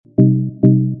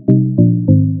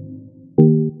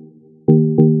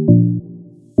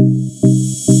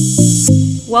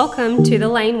Welcome to The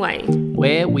Laneway,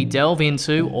 where we delve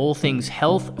into all things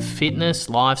health, fitness,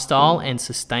 lifestyle, and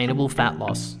sustainable fat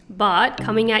loss. but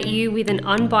coming at you with an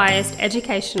unbiased,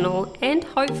 educational, and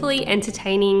hopefully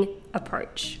entertaining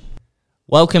approach.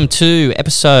 Welcome to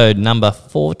episode number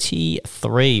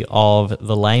 43 of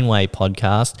the Laneway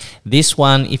podcast. This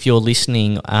one, if you're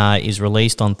listening, is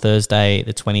released on Thursday,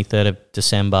 the 23rd of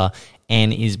December,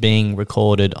 and is being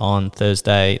recorded on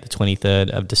Thursday, the 23rd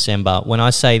of December. When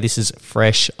I say this is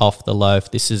fresh off the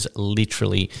loaf, this is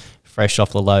literally fresh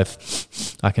off the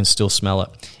loaf. I can still smell it.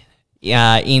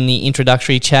 In the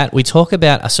introductory chat, we talk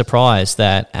about a surprise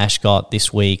that Ash got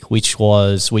this week, which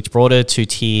brought her to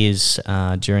tears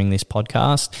during this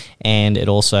podcast, and it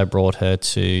also brought her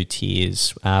to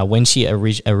tears when she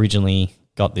originally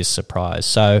got this surprise.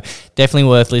 So definitely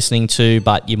worth listening to,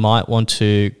 but you might want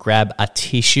to grab a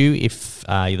tissue if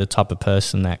you're the type of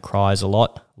person that cries a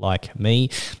lot, like me.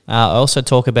 I also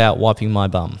talk about wiping my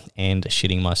bum and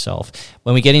shitting myself.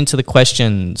 When we get into the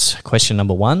questions, question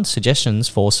number 1, suggestions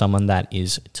for someone that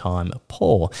is time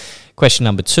poor. Question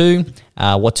number 2,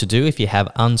 what to do if you have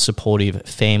unsupportive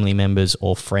family members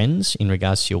or friends in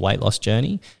regards to your weight loss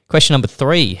journey. Question number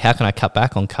 3, how can I cut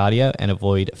back on cardio and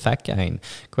avoid fat gain?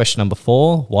 Question number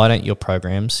 4, why don't your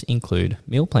programs include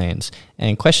meal plans?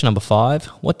 And question number 5,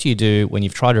 what do you do when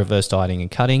you've tried reverse dieting and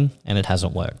cutting and it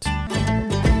hasn't worked?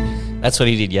 That's what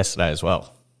he did yesterday as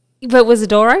well. But was the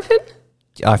door open?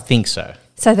 I think so.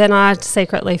 So then I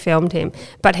secretly filmed him,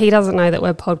 but he doesn't know that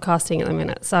we're podcasting at the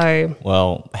minute. So,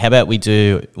 well, how about we'll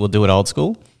do it old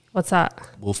school? What's that?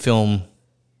 We'll film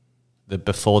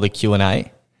before the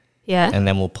Q&A. Yeah. And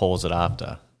then we'll pause it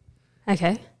after.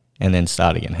 Okay. And then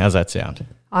start again. How's that sound?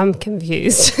 I'm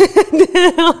confused.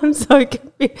 I'm so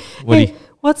confused.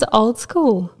 What's old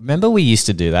school? Remember we used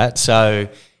to do that? So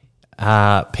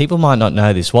people might not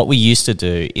know this. What we used to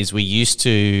do is we used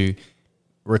to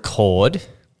record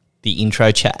the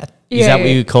intro chat. Is that what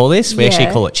you call this? We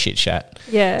actually call it chit chat.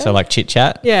 Yeah. So like chit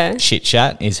chat. Yeah. Chit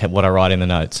chat is what I write in the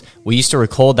notes. We used to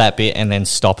record that bit and then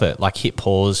stop it, like hit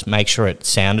pause, make sure it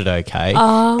sounded okay.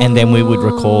 And then we would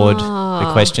record the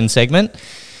question segment.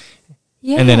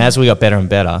 Yeah. And then as we got better and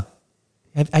better,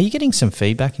 are you getting some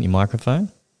feedback in your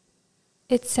microphone?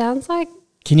 It sounds like...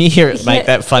 Can you hear it make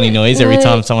that funny noise every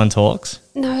time someone talks?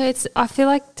 No, I feel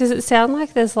like, does it sound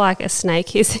like there's like a snake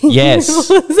hissing? Yes.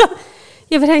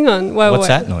 Yeah, but hang on. What's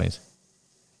that noise?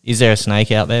 Is there a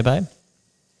snake out there, babe?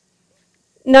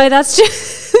 No, that's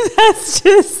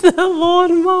just the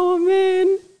lawnmower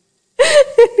man.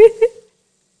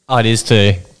 Oh, it is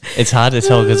too. It's hard to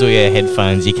tell because we wear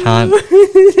headphones. You can't.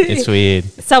 It's weird.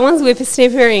 Someone's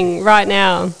whippersnippering right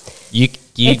now.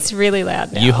 It's really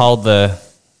loud now. You hold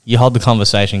the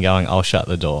conversation going. I'll shut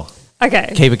the door.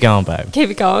 Okay. Keep it going, babe. Keep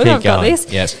it going. I've got this.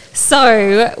 Yes.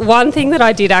 So one thing that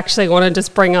I did actually want to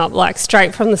just bring up, like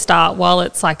straight from the start, while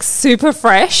it's like super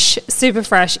fresh,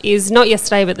 is not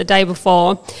yesterday, but the day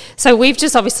before. So we've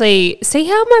just obviously, see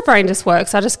how my brain just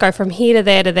works. I just go from here to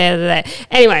there to there to there.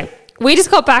 Anyway, we just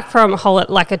got back from a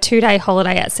 2-day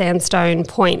holiday at Sandstone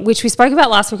Point, which we spoke about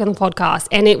last week on the podcast,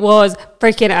 and it was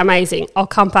freaking amazing. I'll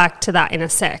come back to that in a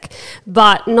sec.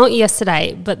 But not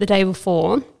yesterday, but the day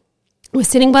before. We're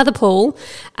sitting by the pool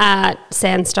at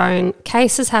Sandstone.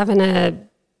 Case is having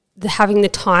the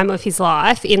time of his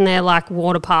life in their like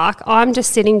water park. I'm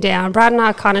just sitting down. Brad and I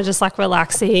are kind of just like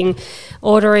relaxing,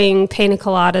 ordering pina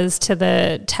coladas to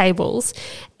the tables.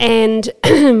 And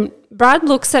Brad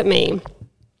looks at me.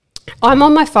 I'm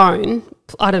on my phone.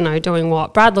 I don't know, doing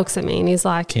what? Brad looks at me and he's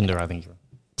like... Tinder, I think.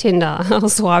 Tinder. I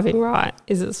was swiping right.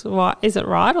 Is it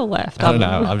right or left? I don't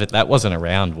know. That wasn't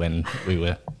around when we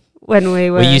were...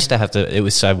 We used to have to, it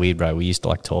was so weird, bro. We used to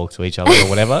like talk to each other or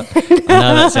whatever. I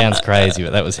know that sounds crazy,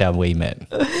 but that was how we met.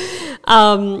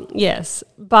 Yes.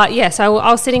 But yeah, so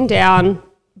I was sitting down.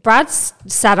 Brad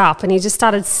sat up and he just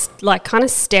started like kind of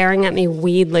staring at me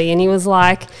weirdly. And he was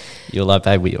like... You're like,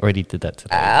 babe, we already did that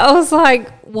today. I was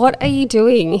like, what are you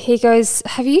doing? He goes,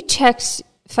 have you checked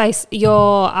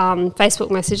your Facebook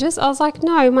messages? I was like,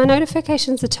 no, my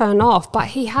notifications are turned off. But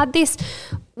he had this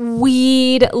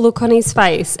weird look on his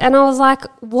face and I was like,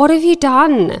 what have you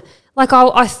done? Like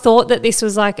I thought that this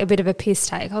was like a bit of a piss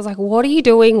take. I was like, what are you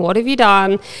doing? What have you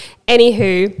done?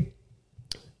 Anywho,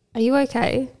 are you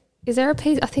okay? Is there I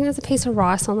think there's a piece of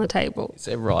rice on the table. Is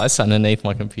there rice underneath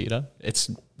my computer?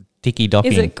 It's dicky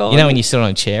docking. Is it gone? You know when you sit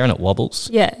on a chair and it wobbles?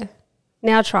 Yeah.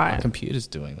 Now try it. Computer's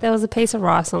doing that. There was a piece of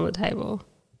rice on the table.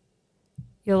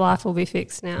 Your life will be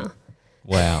fixed now.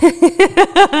 Wow.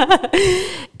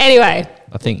 Anyway.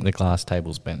 I think the glass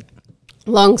table's bent.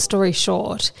 Long story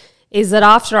short is that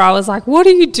after I was like, what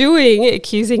are you doing?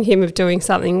 Accusing him of doing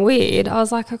something weird. I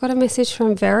was like, I got a message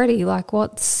from Verity, like,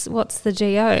 what's the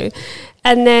GO?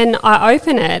 And then I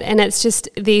open it and it's just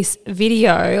this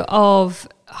video of,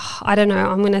 I don't know,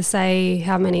 I'm going to say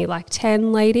how many, like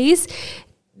 10 ladies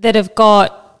that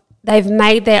they've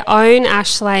made their own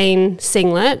Ashlane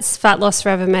singlets, Fat Loss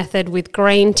Forever method, with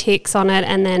green ticks on it,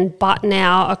 and then butt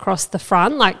now across the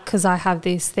front, like, because I have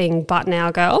this thing, butt now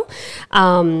girl.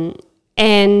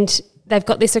 And they've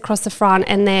got this across the front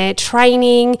and they're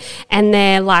training and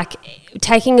they're like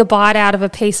taking a bite out of a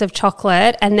piece of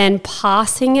chocolate and then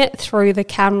passing it through the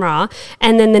camera.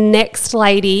 And then the next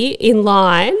lady in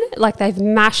line, like they've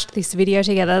mashed this video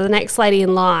together, the next lady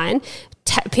in line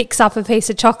picks up a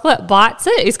piece of chocolate, bites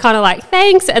it, is kind of like,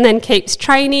 thanks, and then keeps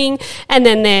training. And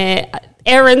then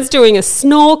Erin's doing a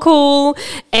snorkel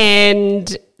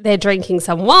and they're drinking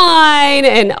some wine.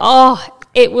 And,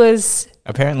 it was...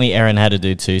 Apparently, Erin had to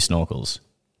do 2 snorkels.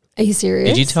 Are you serious?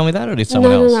 Did you tell me that, or did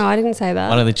someone else? No, I didn't say that.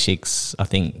 One of the chicks, I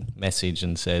think, messaged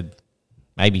and said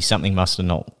maybe something must have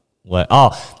not worked.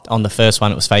 Oh, on the first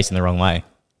one, it was facing the wrong way.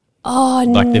 Oh,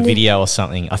 no. Like the video or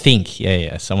something. I think,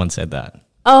 yeah, someone said that.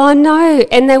 Oh, no.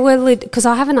 And they were, because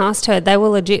I haven't asked her, they were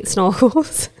legit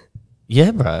snorkels.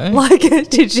 Yeah, bro. Like,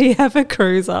 did she have a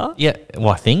cruiser? Yeah, well,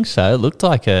 I think so. It looked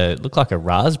like a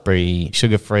raspberry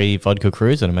sugar-free vodka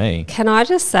cruiser to me. Can I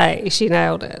just say she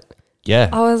nailed it? Yeah.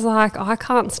 I was like, I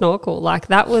can't snorkel. Like,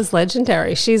 that was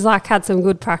legendary. She's like had some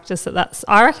good practice at that.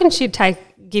 I reckon she'd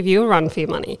give you a run for your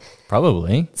money.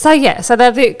 Probably. So, yeah, so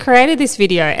they've created this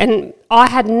video and I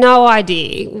had no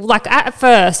idea. Like, at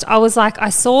first, I was like, I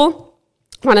saw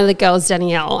one of the girls,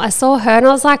 Danielle, I saw her and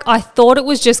I was like, I thought it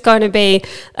was just going to be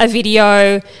a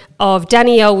video of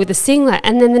Danielle with a singlet.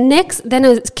 And then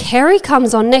Kerry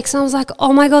comes on next and I was like,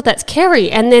 oh my God, that's Kerry.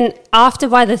 And then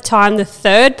by the time the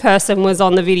third person was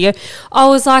on the video, I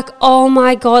was like, oh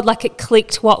my God, like it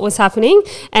clicked what was happening.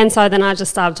 And so then I just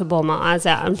started to bawl my eyes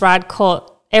out and Brad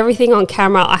caught everything on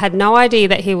camera. I had no idea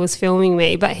that he was filming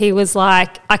me, but he was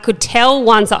like, I could tell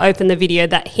once I opened the video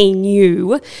that he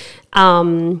knew,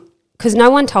 because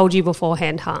no one told you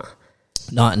beforehand, huh?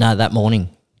 No, that morning.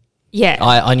 Yeah.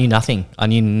 I knew nothing. I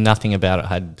knew nothing about it. I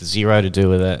had zero to do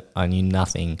with it. I knew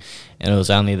nothing. And it was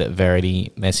only that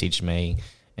Verity messaged me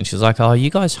and she was like, oh,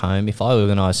 you guys home? If I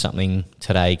organise something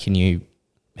today, can you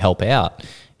help out?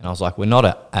 And I was like, we're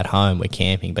not at home, we're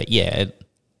camping. But yeah,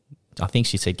 I think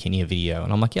she said, can you video?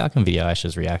 And I'm like, yeah, I can video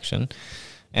Ash's reaction.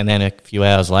 And then a few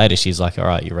hours later, she's like, all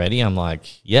right, you ready? I'm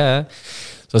like, yeah.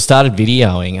 So I started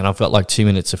videoing and I've got like 2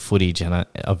 minutes of footage and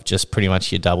of just pretty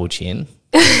much your double chin.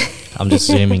 I'm just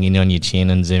zooming in on your chin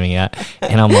and zooming out.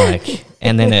 And I'm like,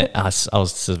 and then I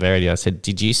was to Verity, I said,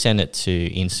 did you send it to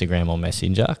Instagram or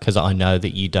Messenger? Because I know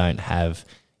that you don't have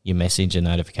your Messenger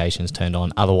notifications turned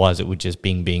on. Otherwise, it would just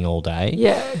bing, bing all day.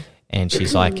 Yeah. And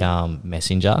she's like,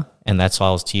 Messenger. And that's why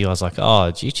I was to you. I was like,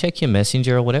 oh, do you check your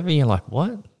Messenger or whatever? You're like,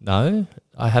 what? No,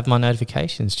 I have my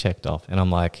notifications checked off. And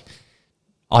I'm like,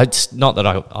 not that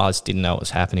I just didn't know it was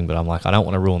happening, but I'm like, I don't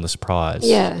want to ruin the surprise.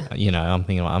 Yeah. You know,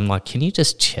 I'm like, can you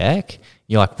just check?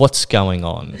 You're like, what's going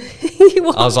on? I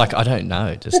was like, I don't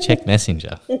know. Just check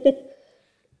Messenger.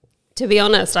 To be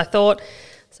honest, I thought,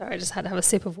 sorry, I just had to have a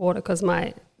sip of water because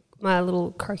my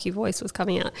little croaky voice was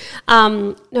coming out.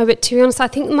 No, but to be honest, I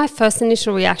think my first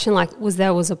initial reaction was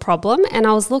there was a problem. And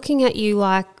I was looking at you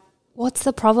like, what's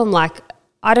the problem? Like,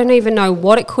 I don't even know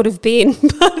what it could have been,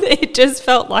 but it just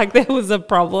felt like there was a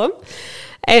problem.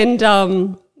 And,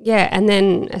 and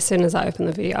then as soon as I opened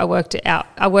the video, I worked out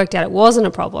it wasn't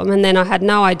a problem. And then I had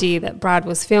no idea that Brad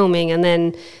was filming. And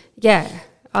then, I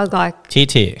was like...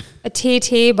 Tear. A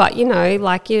tear, but, you know,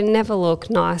 like you never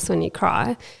look nice when you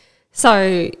cry.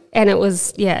 So, and it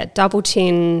was, double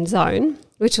chin zone,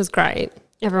 which was great.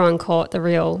 Everyone caught the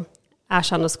real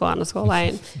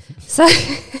Ash__Lane. So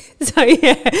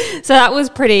that was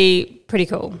pretty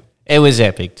cool. It was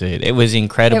epic, dude. It was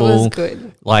incredible. It was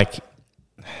good. Like,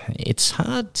 it's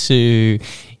hard to,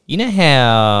 you know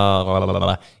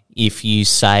how if you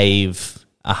save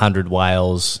 100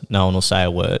 whales, no one will say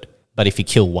a word, but if you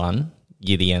kill one,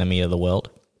 you're the enemy of the world.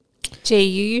 Gee,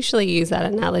 you usually use that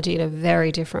analogy in a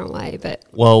very different way, but...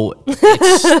 Well,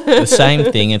 it's the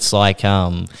same thing. It's like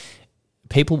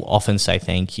people often say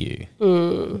thank you,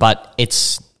 but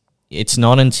it's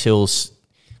not until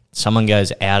someone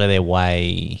goes out of their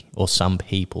way, or some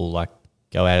people like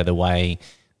go out of their way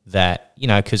that, you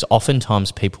know, because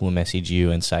oftentimes people will message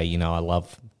you and say, you know, I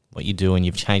love what you do and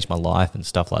you've changed my life and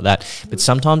stuff like that. But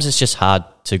sometimes it's just hard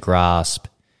to grasp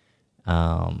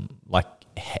like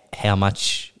how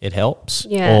much it helps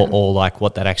or like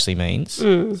what that actually means.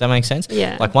 Does that make sense?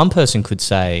 Yeah. Like one person could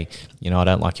say, you know, I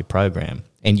don't like your program.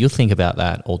 And you'll think about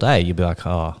that all day. You'll be like,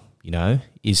 oh, you know,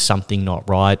 is something not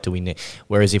right? Do we need?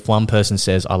 Whereas if one person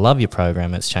says, I love your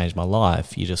program, it's changed my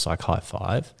life, you're just like, high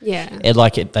five. Yeah.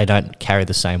 They don't carry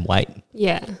the same weight.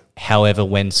 Yeah. However,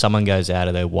 when someone goes out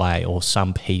of their way, or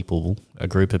some people, a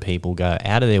group of people go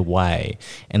out of their way,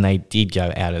 and they did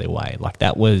go out of their way, like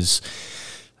that was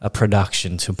a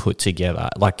production to put together.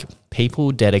 Like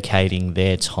people dedicating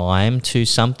their time to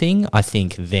something, I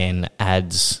think then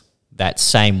adds that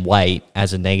same weight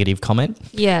as a negative comment.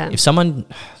 Yeah. If someone,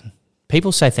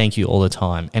 people say thank you all the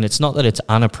time, and it's not that it's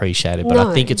unappreciated, but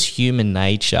I think it's human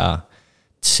nature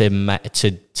to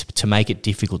make it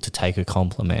difficult to take a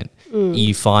compliment.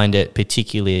 You find it,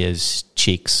 particularly as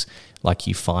chicks, like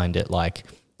you find it like,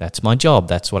 that's my job,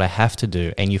 that's what I have to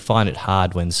do. And you find it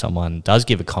hard when someone does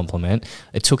give a compliment.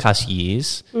 It took us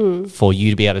years for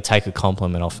you to be able to take a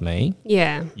compliment off me.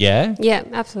 Yeah. Yeah? Yeah,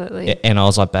 absolutely. And I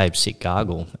was like, babe, sick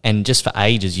gargle. And just for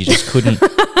ages, you just couldn't.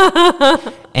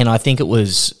 And I think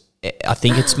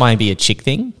it's maybe a chick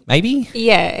thing, maybe?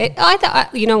 Yeah.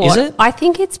 You know what? Is it? I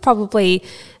think it's probably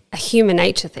a human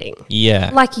nature thing. Yeah.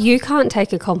 Like you can't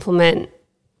take a compliment.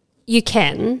 You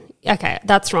can. Okay,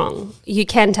 that's wrong. You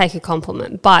can take a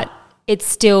compliment, but it's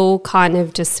still kind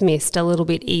of dismissed a little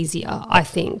bit easier, I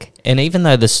think. And even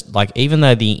though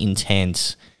the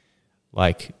intent,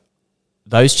 like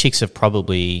those chicks have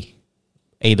probably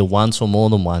either once or more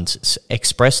than once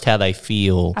expressed how they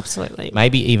feel. Absolutely.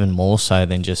 Maybe even more so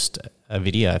than just a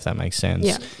video, if that makes sense.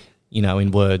 Yeah. You know,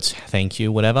 in words, thank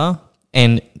you, whatever.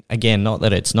 And again, not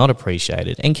that it's not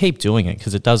appreciated, and keep doing it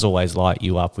because it does always light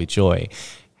you up with joy.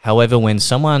 However, when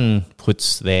someone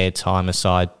puts their time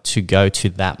aside to go to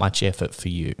that much effort for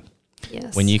you,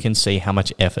 yes. when you can see how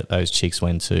much effort those chicks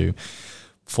went to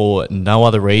for no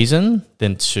other reason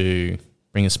than to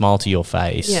bring a smile to your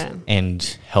face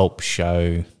and help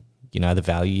show, you know, the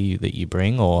value that you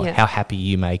bring or how happy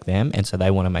you make them, and so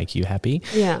they want to make you happy.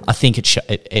 Yeah. I think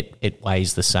it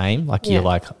weighs the same. Like you're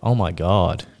like, oh my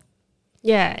God.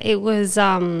 Yeah, it was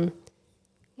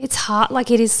it's hard.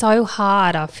 Like it is so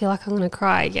hard. I feel like I'm going to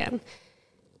cry again.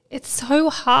 It's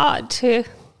so hard to. Do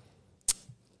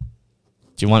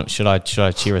you want? Should I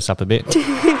cheer us up a bit?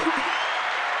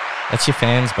 That's your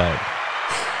fans, babe.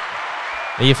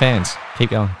 They're your fans.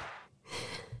 Keep going.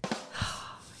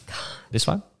 This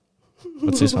one?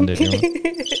 What's this one do?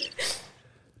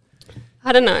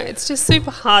 I don't know. It's just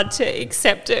super hard to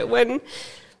accept it when,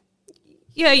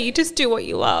 you just do what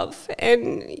you love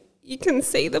and you can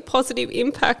see the positive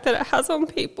impact that it has on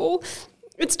people.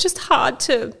 It's just hard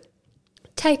to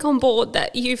take on board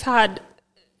that you've had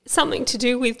something to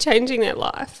do with changing their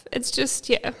life. It's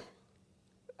just,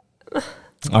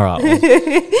 All right. Well,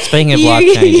 speaking of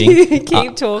life changing,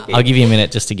 keep talking. I'll give you a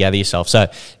minute just to gather yourself. So,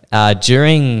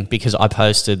 because I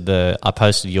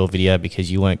posted your video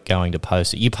because you weren't going to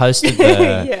post it. You posted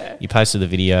the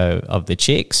video of the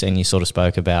chicks and you sort of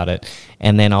spoke about it.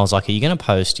 And then I was like, are you going to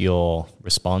post your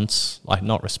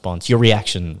your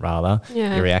reaction rather,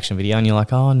 your reaction video? And you're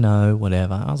like, oh no,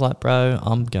 whatever. I was like, bro,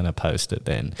 I'm going to post it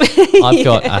then. I've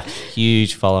got a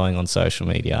huge following on social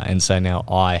media. And so now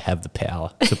I have the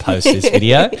power to post this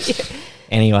video.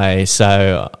 Anyway,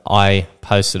 so I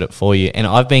posted it for you, and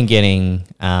I've been getting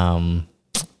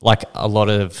like a lot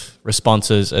of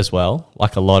responses as well,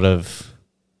 like a lot of,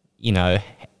 you know,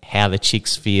 how the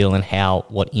chicks feel and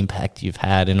what impact you've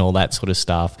had and all that sort of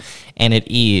stuff. And it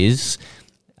is,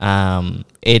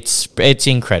 it's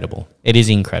incredible. It is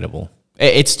incredible.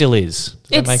 It still is. Does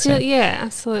that make sense? Yeah,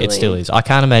 absolutely. It still is. I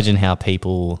can't imagine how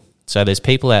people. So there's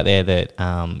people out there that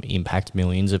impact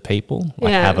millions of people,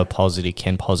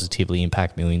 can positively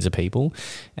impact millions of people,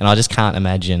 and I just can't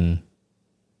imagine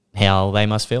how they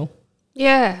must feel.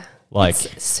 Yeah, like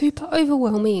it's super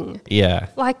overwhelming. Yeah,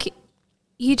 like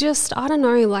you just, I don't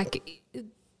know, like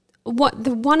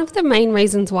one of the main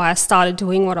reasons why I started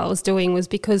doing what I was doing was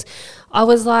because I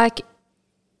was like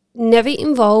never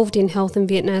involved in health and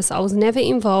fitness. I was never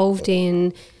involved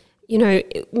in, you know,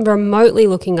 remotely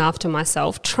looking after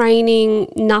myself,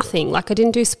 training, nothing. Like I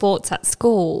didn't do sports at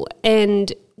school.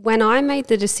 And when I made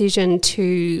the decision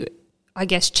to, I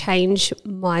guess, change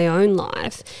my own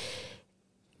life,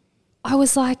 I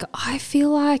was like, I feel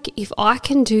like if I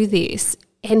can do this,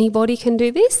 anybody can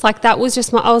do this. Like that was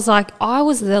just I was like, I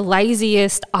was the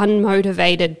laziest,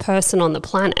 unmotivated person on the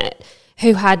planet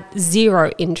who had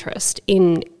zero interest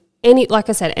in like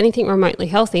I said, anything remotely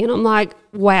healthy. And I'm like,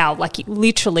 wow, like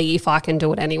literally if I can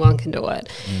do it, anyone can do it.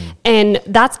 And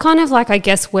that's kind of like, I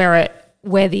guess, where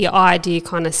the idea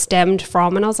kind of stemmed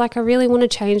from. And I was like, I really want to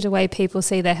change the way people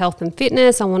see their health and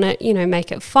fitness. I want to, you know,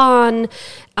 make it fun.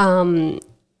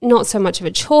 not so much of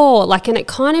a chore, like, and it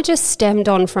kind of just stemmed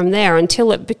on from there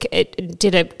until it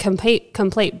did a complete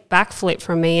backflip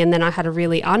from me, and then I had a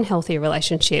really unhealthy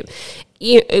relationship,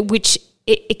 which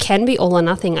it can be all or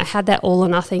nothing. I had that all or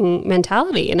nothing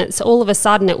mentality, and it's all of a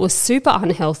sudden it was super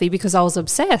unhealthy because I was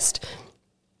obsessed.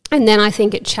 And then I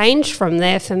think it changed from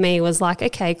there for me, was like,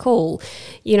 okay, cool.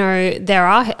 You know, there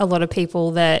are a lot of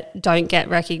people that don't get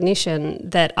recognition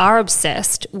that are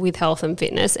obsessed with health and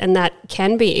fitness, and that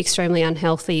can be extremely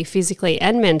unhealthy physically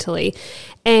and mentally.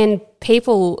 And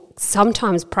people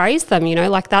sometimes praise them, you know,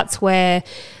 like that's where,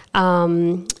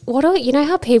 you know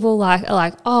how people are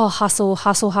like, oh,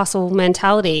 hustle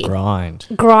mentality.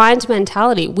 Grind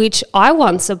mentality, which I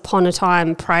once upon a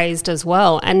time praised as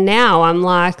well. And now I'm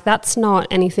like, that's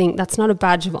not a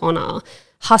badge of honor.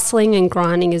 Hustling and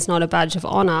grinding is not a badge of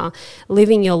honor.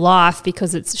 Living your life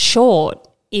because it's short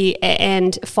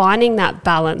and finding that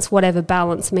balance, whatever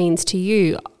balance means to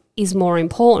you, is more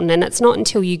important. And it's not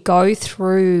until you go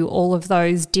through all of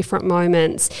those different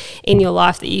moments in your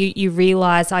life that you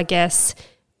realize, I guess,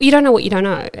 you don't know what you don't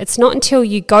know. It's not until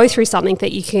you go through something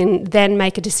that you can then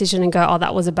make a decision and go, oh,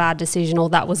 that was a bad decision or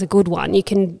that was a good one. You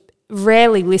can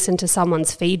rarely listen to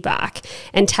someone's feedback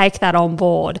and take that on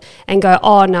board and go,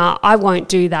 oh, no, I won't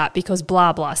do that because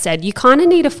blah, blah said. You kind of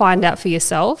need to find out for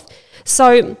yourself.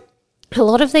 So a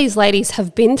lot of these ladies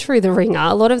have been through the ringer.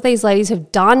 A lot of these ladies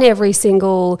have done every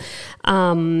single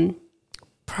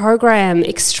program,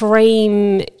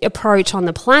 extreme approach on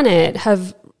the planet,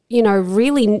 have, you know,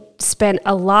 really spent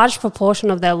a large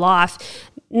proportion of their life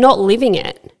not living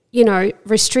it, you know,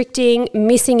 restricting,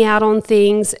 missing out on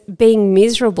things, being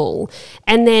miserable.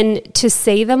 And then to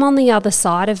see them on the other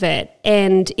side of it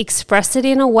and express it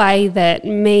in a way that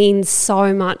means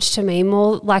so much to me,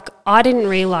 more like I didn't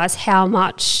realize how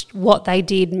much what they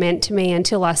did meant to me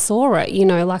until I saw it, you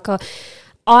know, like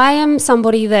I am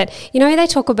somebody that, you know, they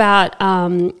talk about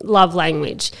love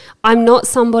language. I'm not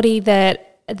somebody that,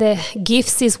 the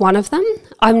gifts is one of them.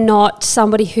 I'm not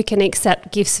somebody who can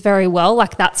accept gifts very well.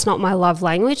 Like, that's not my love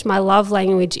language. My love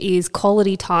language is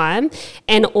quality time,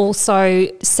 and also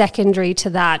secondary to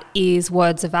that is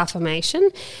words of affirmation.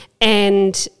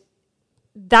 And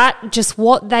that, just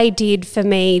what they did for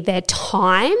me, their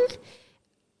time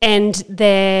and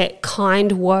their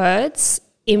kind words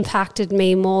impacted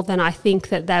me more than I think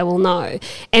that they will know.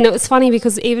 And it was funny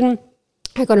because even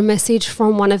I got a message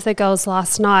from one of the girls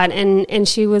last night, and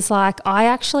she was like, I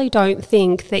actually don't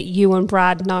think that you and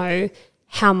Brad know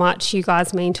how much you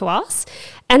guys mean to us.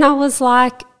 And I was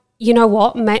like, you know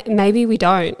what, maybe we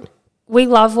don't. We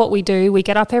love what we do. We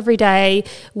get up every day.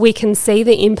 We can see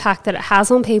the impact that it has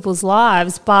on people's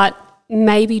lives, but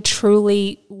maybe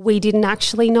truly we didn't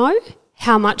actually know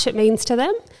how much it means to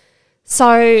them.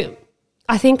 So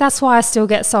I think that's why I still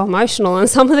get so emotional. And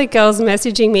some of the girls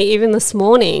messaging me even this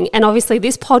morning, and obviously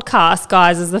this podcast,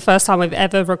 guys, is the first time we've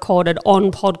ever recorded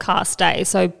on podcast day.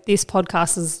 So this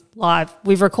podcast is live.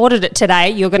 We've recorded it today.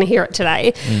 You're going to hear it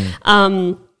today.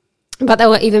 But they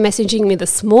were even messaging me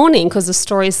this morning because the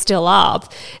story is still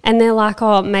up. And they're like,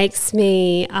 oh, it makes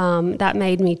me, that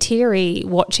made me teary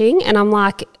watching. And I'm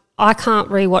like, I can't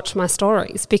rewatch my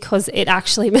stories because it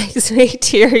actually makes me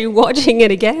teary watching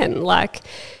it again. Like,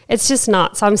 it's just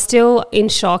nuts. I'm still in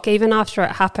shock. Even after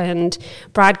it happened,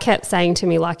 Brad kept saying to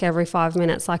me, like, every 5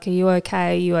 minutes, like, are you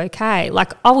okay? Are you okay?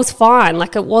 Like, I was fine.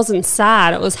 Like, it wasn't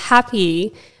sad. It was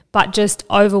happy, but just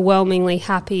overwhelmingly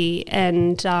happy.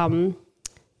 And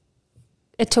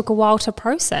it took a while to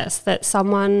process that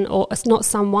someone, or it's not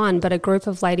someone, but a group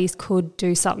of ladies could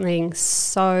do something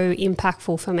so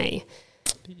impactful for me.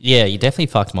 Yeah, you definitely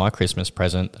fucked my Christmas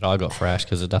present that I got for Ash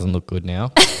because it doesn't look good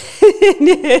now.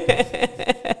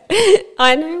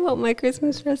 I know what my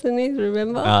Christmas present is,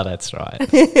 remember? Oh, that's right.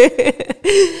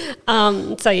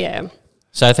 So, yeah.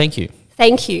 So, thank you.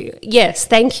 Thank you. Yes,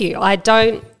 thank you.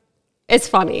 It's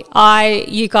funny.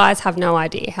 You guys have no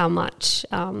idea how much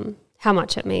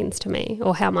it means to me,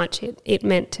 or how much it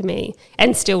meant to me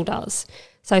and still does.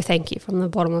 So, thank you from the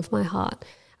bottom of my heart.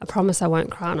 I promise I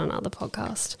won't cry on another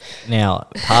podcast. Now,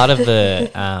 part of the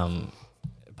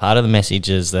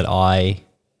messages that I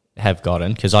have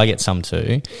gotten, because I get some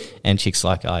too, and chicks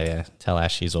like, oh yeah, tell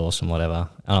Ash she's awesome, whatever.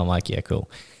 And I'm like, yeah,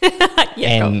 cool.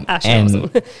 Cool. Ash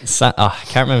awesome. I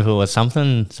can't remember who it was.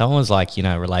 Someone was like, you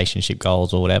know, relationship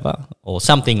goals or whatever, or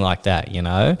something like that, you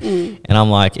know. And I'm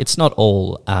like, it's not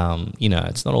all,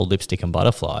 it's not all lipstick and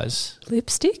butterflies.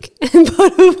 Lipstick and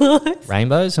butterflies.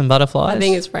 Rainbows and butterflies. I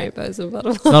think it's rainbows and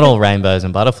butterflies. It's not all rainbows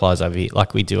and butterflies over here,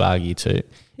 like we do argue too.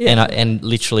 Yeah. And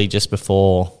literally just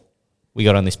before we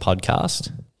got on this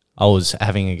podcast, I was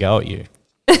having a go at you.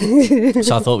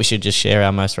 So I thought we should just share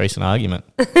our most recent argument.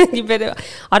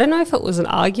 I don't know if it was an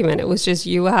argument. It was just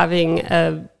you were having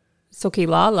a Suki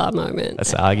Lala moment.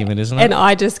 That's the argument, isn't it? And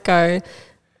I just go,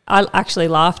 I actually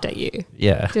laughed at you.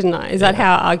 Yeah. Didn't I? Is that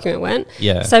how our argument went?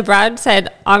 Yeah. So Brad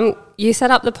said, you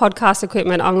set up the podcast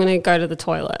equipment. I'm going to go to the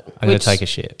toilet. I'm going to take a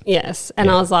shit. Yes.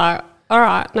 And I was like, all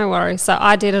right, no worries. So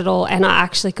I did it all. And I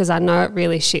actually, because I know it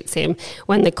really shits him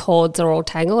when the cords are all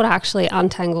tangled, I actually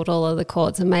untangled all of the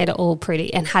cords and made it all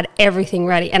pretty and had everything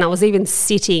ready. And I was even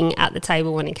sitting at the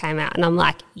table when he came out. And I'm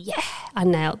like, yeah, I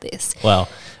nailed this. Well,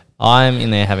 I'm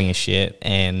in there having a shit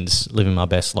and living my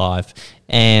best life.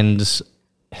 And,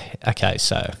 okay,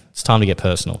 so it's time to get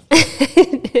personal.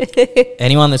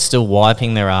 Anyone that's still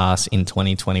wiping their ass in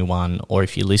 2021, or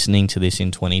if you're listening to this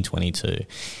in 2022,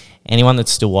 anyone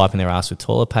that's still wiping their ass with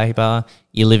toilet paper,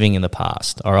 you're living in the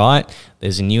past, all right?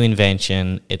 There's a new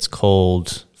invention. It's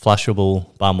called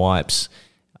flushable bum wipes.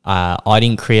 I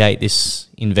didn't create this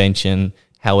invention.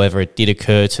 However, it did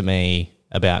occur to me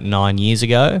about 9 years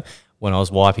ago when I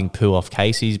was wiping poo off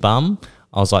Casey's bum.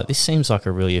 I was like, this seems like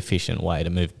a really efficient way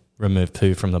to remove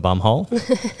poo from the bum hole.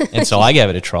 And so I gave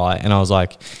it a try and I was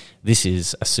like, this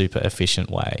is a super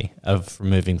efficient way of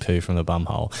removing poo from the bum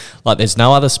hole. Like there's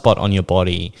no other spot on your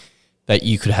body that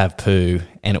you could have poo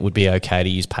and it would be okay to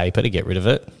use paper to get rid of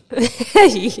it.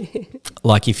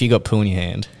 Like if you got poo in your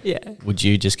hand, would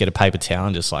you just get a paper towel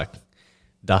and just like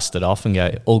dust it off and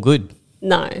go, all good?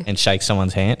 No. And shake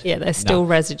someone's hand? Yeah, there's still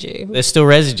residue. There's still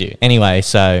residue. Anyway,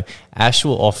 so Ash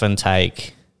will often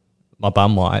take my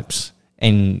bum wipes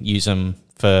and use them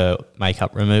for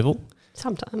makeup removal.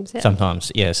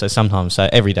 Sometimes, yeah. So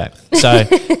every day. So,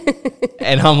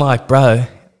 and I'm like, bro,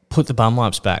 put the bum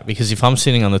wipes back because if I'm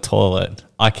sitting on the toilet,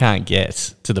 I can't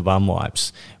get to the bum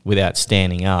wipes without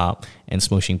standing up and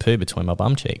smushing poo between my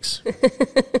bum cheeks.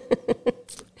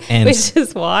 And which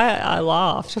is why I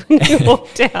laughed when you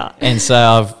walked out. And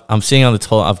so I'm sitting on the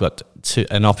toilet. I've got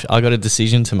I got a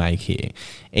decision to make here: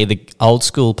 either old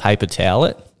school paper towel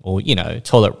it, or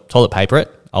toilet paper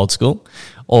it, old school,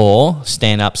 or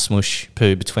stand up, smush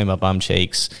poo between my bum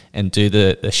cheeks, and do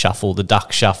the shuffle, the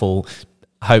duck shuffle.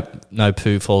 Hope no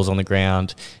poo falls on the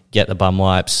ground. Get the bum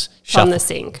wipes from the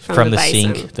sink,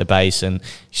 the basin,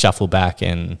 shuffle back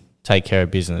and take care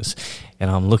of business. And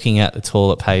I'm looking at the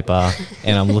toilet paper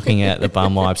and I'm looking at the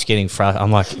bum wipes getting frustrated.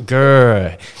 I'm like,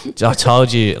 grr, I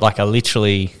told you, like I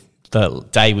literally, the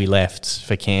day we left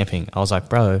for camping, I was like,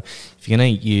 bro, if you're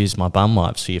going to use my bum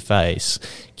wipes for your face,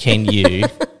 can you,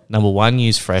 number one,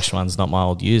 use fresh ones, not my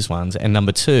old used ones? And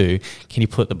number two, can you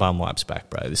put the bum wipes back,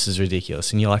 bro? This is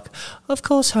ridiculous. And you're like, of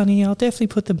course, honey, I'll definitely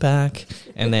put them back.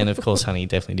 And then, of course, honey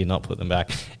definitely did not put them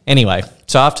back. Anyway,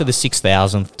 so after the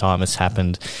 6,000th time it's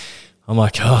happened, I'm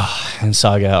like, oh, and so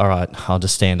I go, all right, I'll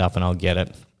just stand up and I'll get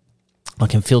it. I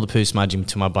can feel the poo smudging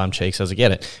to my bum cheeks as I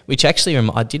get it, which actually,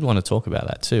 I did want to talk about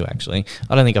that too, actually.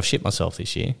 I don't think I've shit myself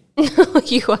this year.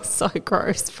 You are so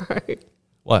gross, bro.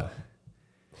 What?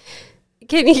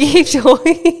 Can you keep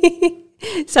talking?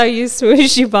 So you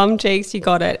smooshed your bum cheeks, you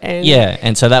got it.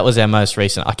 And so that was our most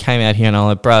recent. I came out here and I'm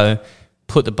like, bro,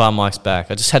 put the bum wipes back.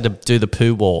 I just had to do the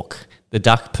poo walk, the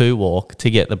duck poo walk to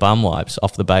get the bum wipes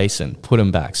off the basin, put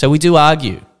them back. So we do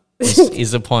argue,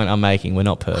 is the point I'm making. We're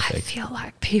not perfect. I feel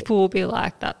like people will be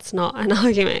like, that's not an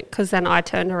argument, because then I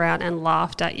turned around and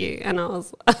laughed at you and I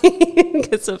was like,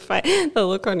 because of the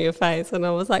look on your face, and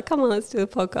I was like, come on, let's do the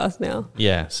podcast now.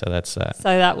 Yeah, so that's that. So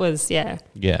that was, Yeah.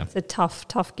 It's a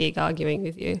tough gig arguing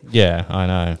with you. Yeah, I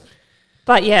know.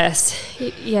 But yes,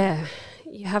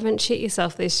 you haven't shit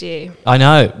yourself this year. I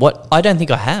know. What? I don't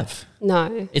think I have.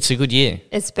 No. It's a good year.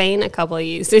 It's been a couple of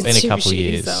years since you've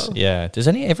shit yourself. Yeah. Does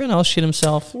everyone else shit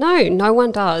himself? No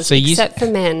one does, except for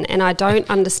men. And I don't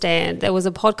understand. There was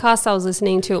a podcast I was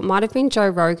listening to. It might have been Joe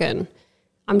Rogan.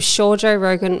 I'm sure Joe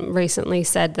Rogan recently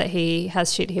said that he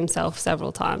has shit himself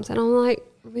several times. And I'm like,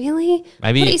 really?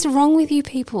 What is wrong with you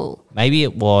people? Maybe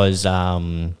it was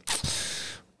Mark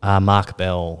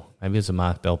Bell. Maybe it was a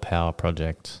Mark Bell Power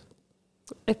Project.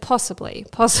 Possibly.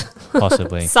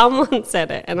 Someone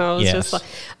said it and I was just like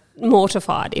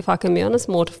mortified, if I can be honest,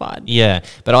 mortified. Yeah,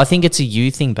 but I think it's a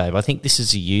you thing, babe. I think this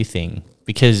is a you thing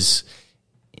because,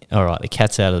 all right, the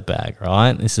cat's out of the bag,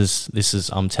 right? This is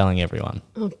I'm telling everyone.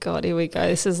 Oh, God, here we go.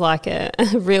 This is like a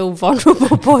real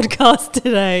vulnerable podcast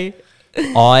today.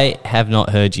 I have not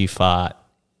heard you fart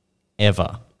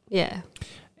ever. Yeah.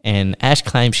 And Ash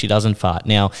claims she doesn't fart.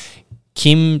 Now,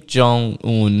 Kim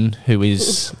Jong-un, who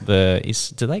is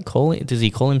does he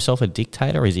call himself a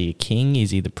dictator? Is he a king?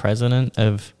 Is he the president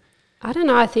of? I don't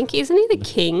know. I think, isn't he the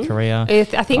king? Korea? I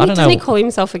think doesn't he call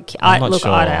himself a king? I'm not sure.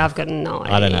 I've got no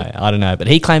idea. I don't know. But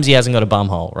he claims he hasn't got a bum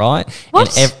hole, right?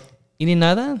 What? You didn't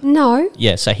know that? No.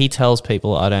 Yeah, so he tells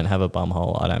people, I don't have a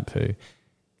bumhole, I don't poo.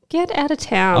 Get out of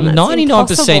town. I'm That's 99%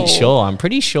 impossible. sure. I'm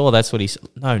pretty sure that's what he's...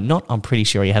 No, not I'm pretty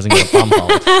sure he hasn't got a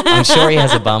bumhole. I'm sure he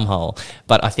has a bumhole.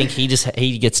 But I think he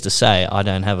gets to say, I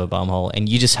don't have a bumhole. And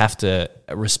you just have to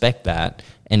respect that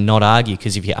and not argue.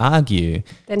 Because if you argue...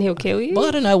 Then he'll kill you? Well,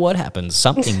 I don't know what happens.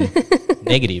 Something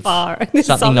negative.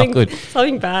 Something not good.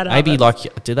 Something bad Maybe happens.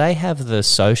 like... Do they have the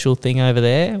social thing over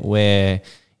there where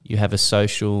you have a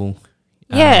social...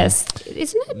 Yes, isn't it?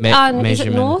 Is it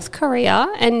measurement. North Korea?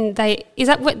 And is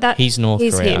that what that? He's North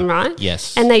he's Korea. him, right?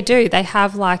 Yes. And they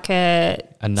have like a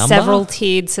number? several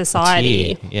tiered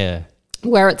society Yeah.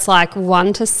 where it's like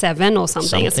 1 to 7 or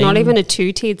something. It's not even a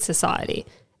 2-tiered society.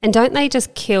 And don't they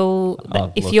just kill?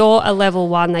 If look. you're a level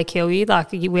 1, they kill you.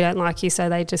 Like we don't like you, so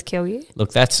they just kill you.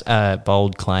 Look, that's a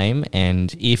bold claim,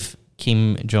 and if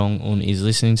Kim Jong-un is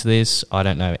listening to this, I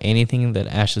don't know anything that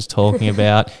Ash is talking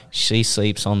about. She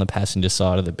sleeps on the passenger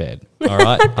side of the bed, all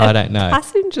right? I don't know.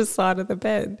 Passenger side of the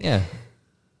bed. Yeah.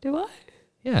 Do I?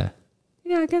 Yeah.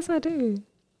 Yeah, I guess I do.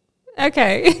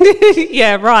 Okay.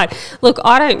 Yeah, right. Look,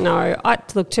 I don't know.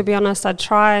 To be honest, I'd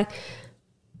try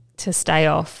to stay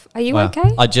off. Are you okay?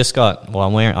 I just got,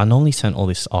 I normally turn all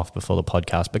this off before the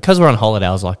podcast. Because we're on holiday,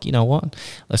 I was like, you know what?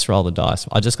 Let's roll the dice.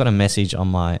 I just got a message on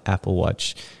my Apple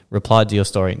Watch, replied to your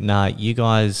story. Nah, you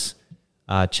guys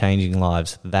are changing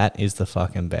lives. That is the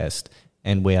fucking best.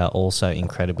 And we are also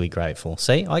incredibly grateful.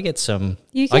 See, I get some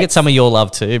of your love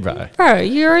too, bro. Bro,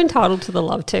 you're entitled to the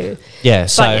love too. Yeah,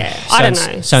 I don't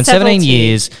know. So in 17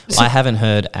 years, I haven't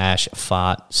heard Ash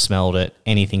fart, smelled it,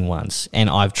 anything once.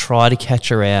 And I've tried to catch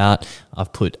her out.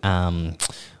 I've put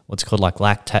what's it called, like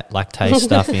lactase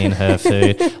stuff in her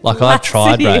food. Like I've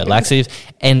tried, bro, laxatives.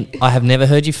 And I have never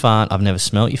heard you fart. I've never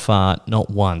smelt you fart, not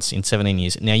once in 17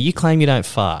 years. Now, you claim you don't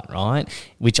fart, right?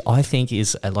 Which I think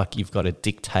is like you've got a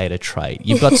dictator trait.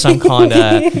 You've got some kind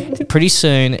of... Pretty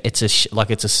soon, it's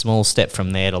a small step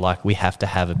from there to like we have to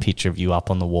have a picture of you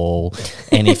up on the wall.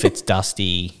 And if it's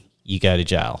dusty, you go to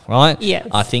jail, right? Yes.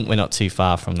 I think we're not too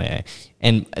far from there.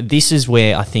 And this is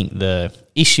where I think the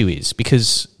issue is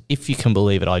because... If you can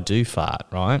believe it, I do fart,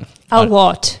 right?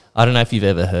 What? I don't know if you've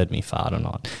ever heard me fart or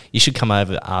not. You should come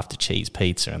over after cheese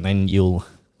pizza and then you'll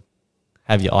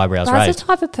have your eyebrows Brad's raised. the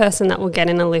type of person that will get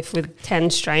in a lift with 10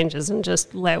 strangers and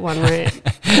just let one rip.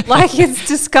 Like, it's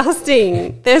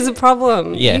disgusting. There's a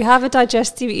problem. Yeah. You have a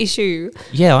digestive issue.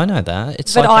 Yeah, I know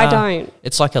that. But I don't.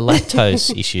 It's like a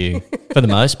lactose issue for the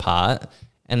most part.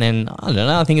 And then, I don't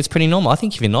know, I think it's pretty normal. I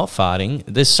think if you're not farting,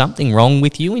 there's something wrong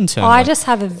with you internally. I just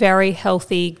have a very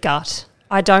healthy gut.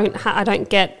 I don't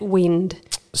get wind.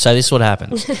 So this is what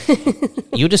happens.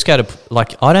 You'll just go to,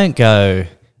 like, I don't go,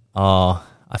 oh,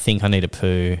 I think I need a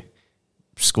poo,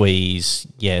 squeeze,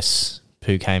 yes,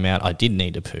 poo came out, I did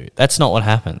need a poo. That's not what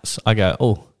happens. I go,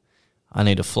 oh, I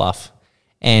need a fluff.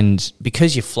 And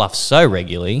because you fluff so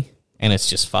regularly, and it's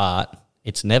just fart,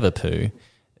 it's never poo,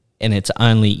 and it's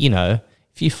only,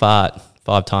 if you fart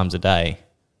 5 times a day,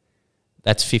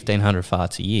 that's 1,500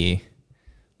 farts a year.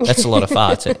 That's a lot of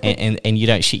farts. And you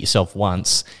don't shit yourself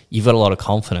once. You've got a lot of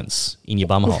confidence in your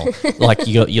bumhole. Like,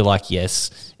 you're like,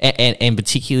 yes. And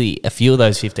particularly a few of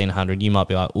those 1,500, you might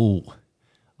be like, ooh,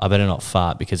 I better not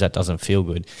fart because that doesn't feel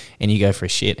good. And you go for a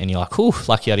shit and you're like, ooh,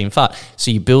 lucky I didn't fart.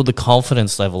 So you build the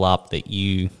confidence level up that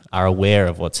you are aware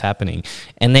of what's happening.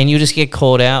 And then you just get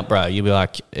called out, bro. You'll be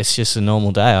like, it's just a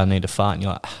normal day. I need to fart. And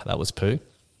you're like, that was poo.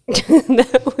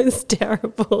 That was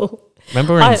terrible.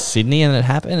 Remember we're in Sydney and it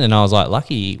happened? And I was like,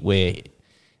 lucky we're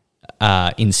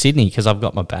in Sydney because I've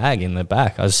got my bag in the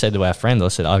back. I just said to our friend, I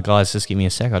said, oh, guys, just give me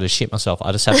a sec. I just shit myself.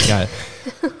 I just have to go.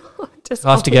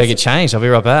 I have to go get changed. I'll be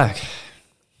right back.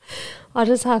 I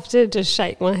just have to just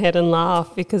shake my head and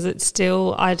laugh because it's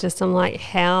still, I'm like,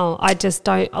 how? I just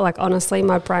don't, like, honestly,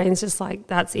 my brain's just like,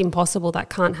 that's impossible. That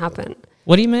can't happen.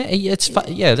 What do you mean?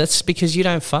 Yeah, that's because you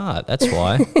don't fart. That's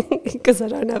why. Because I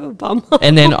don't have a bum.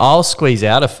 And then I'll squeeze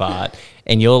out a fart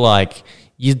and you're like,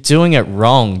 you're doing it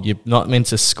wrong. You're not meant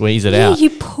to squeeze it out. You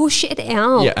push it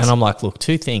out. Yeah, and I'm like, look,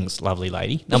 2 things, lovely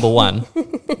lady. Number 1,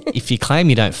 if you claim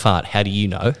you don't fart, how do you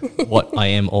know what I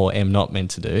am or am not meant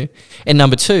to do? And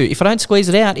number 2, if I don't squeeze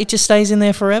it out, it just stays in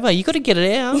there forever. You got to get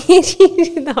it out.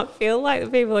 I feel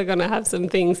like people are going to have some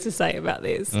things to say about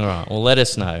this. All right, well, let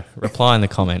us know. Reply in the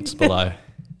comments below.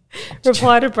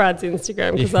 Reply to Brad's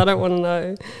Instagram because I don't want to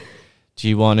know. Do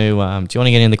you want to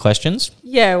get in the questions?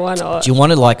 Yeah, why not? Do you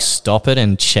want to like stop it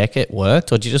and check it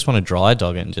worked, or do you just want to dry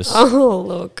dog it and just? Oh,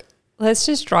 look, let's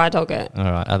just dry dog it. All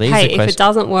right. Are these hey, the if it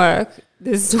doesn't work,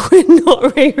 we're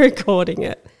not re-recording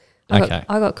it. I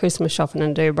got Christmas shopping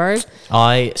to do, bro.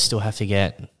 I still have to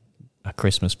get a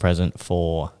Christmas present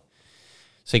for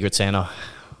Secret Santa.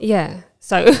 Yeah.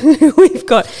 So we've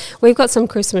got some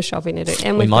Christmas shopping to do.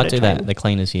 And We we've might got to do that. train. The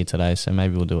cleaner's here today, so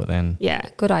maybe we'll do it then. Yeah,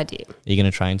 good idea. Are you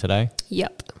going to train today?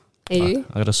 Yep. Are you?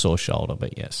 I got a sore shoulder,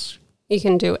 but yes. You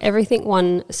can do everything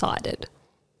one-sided.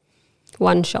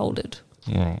 One-shouldered.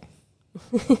 Yeah.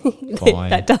 Fine.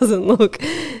 That doesn't look,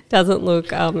 that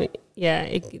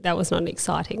was not an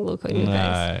exciting look on your face.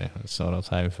 No, that's not what I was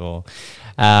hoping for.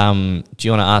 Do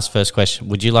you want to ask first question?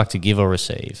 Would you like to give or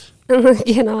receive?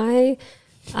 Can I,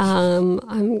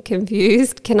 I'm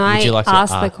confused. Can I you like to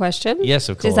ask the question? Yes,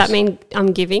 of course. Does that mean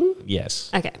I'm giving?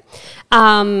 Yes. Okay.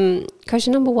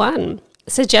 Question number 1.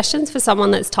 Suggestions for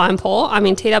someone that's time poor. I'm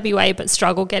in TWA but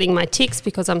struggle getting my ticks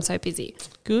because I'm so busy.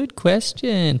 Good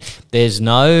question. There's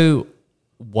no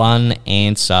one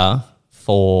answer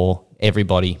for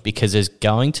everybody because there's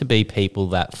going to be people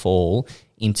that fall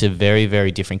into very,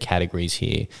 very different categories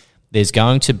here. There's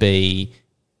going to be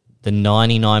the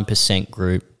 99%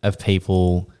 group of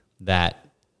people that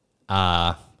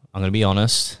are, I'm going to be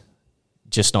honest,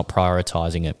 just not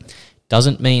prioritizing it.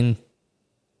 Doesn't mean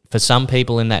for some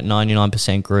people in that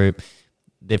 99% group,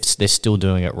 they're still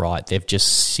doing it right. They've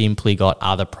just simply got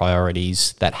other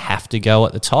priorities that have to go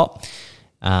at the top.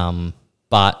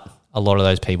 But a lot of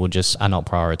those people just are not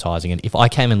prioritizing it. If I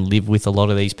came and lived with a lot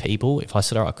of these people, if I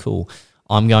said, all right, cool,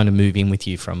 I'm going to move in with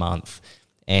you for a month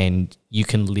and you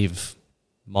can live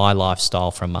my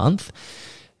lifestyle for a month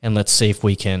and let's see if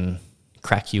we can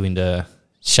crack you into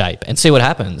shape and see what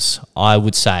happens. I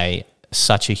would say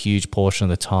such a huge portion of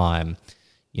the time,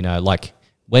 you know, like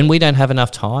when we don't have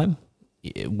enough time,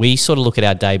 we sort of look at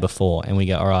our day before and we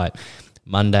go, all right,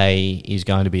 Monday is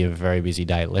going to be a very busy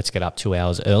day. Let's get up 2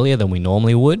 hours earlier than we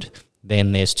normally would.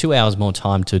 Then there's 2 hours more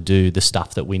time to do the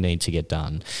stuff that we need to get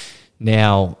done.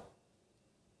 Now,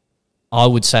 I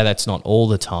would say that's not all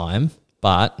the time,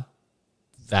 but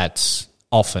that's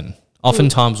often.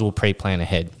 Oftentimes we'll pre-plan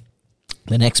ahead.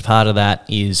 The next part of that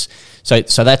is, so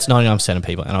that's 99% of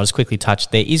people. And I'll just quickly touch,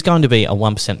 there is going to be a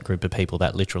 1% group of people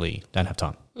that literally don't have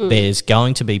time. There's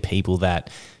going to be people that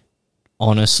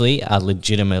honestly are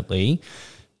legitimately,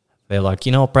 they're like,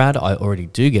 you know what, Brad, I already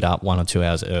do get up 1 or 2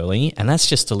 hours early and that's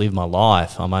just to live my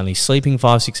life. I'm only sleeping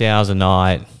 5-6 hours a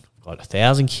night. I've got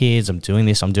 1,000 kids. I'm doing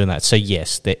this, I'm doing that. So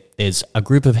yes, there's a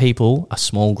group of people, a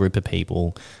small group of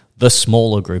people, the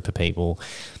smaller group of people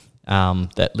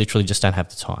that literally just don't have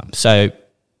the time. So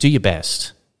do your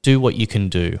best. Do what you can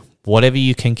do. Whatever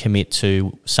you can commit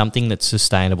to, something that's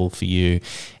sustainable for you,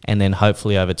 and then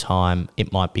hopefully over time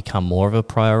it might become more of a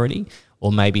priority,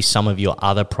 or maybe some of your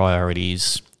other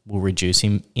priorities will reduce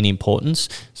in importance.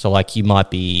 So like you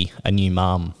might be a new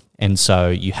mum and so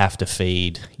you have to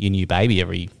feed your new baby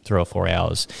every 3 or 4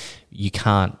 hours. You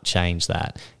can't change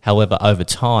that. However, over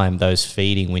time, those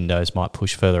feeding windows might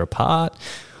push further apart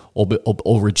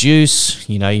or reduce.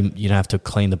 You know, you don't have to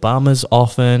clean the bum as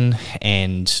often,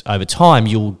 and over time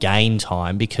you'll gain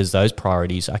time because those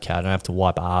priorities, okay, I don't have to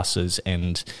wipe asses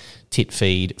and tit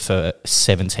feed for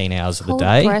 17 hours of the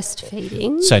day.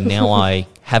 Breastfeeding. So now I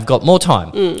have got more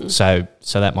time. So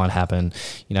that might happen.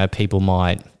 You know, people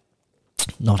might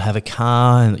not have a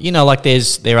car, and you know, like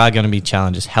there are going to be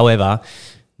challenges. However,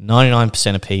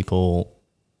 99% of people,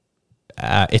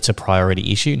 it's a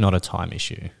priority issue, not a time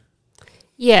issue.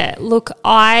 Yeah, look,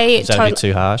 Is that a bit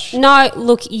too harsh? No,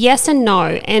 look, yes and no.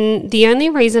 And the only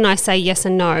reason I say yes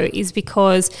and no is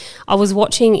because I was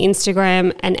watching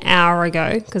Instagram an hour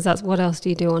ago, because that's what else do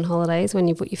you do on holidays when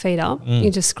you put your feet up? You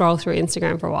just scroll through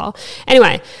Instagram for a while.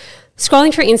 Anyway,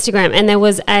 scrolling through Instagram and there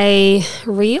was a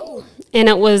reel and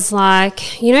it was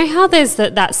like, you know how there's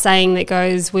that saying that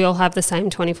goes, we all have the same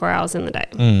 24 hours in the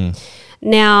day.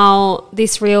 Now,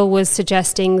 this reel was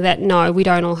suggesting that no, we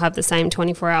don't all have the same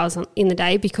 24 hours in the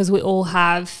day because we all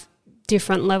have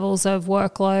different levels of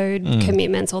workload,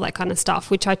 commitments, all that kind of stuff,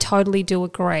 which I totally do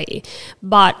agree.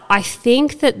 But I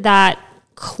think that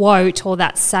quote or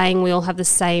that saying we all have the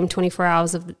same 24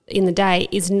 hours in the day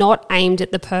is not aimed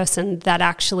at the person that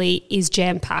actually is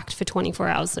jam-packed for 24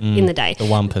 hours in the day. The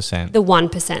 1%. The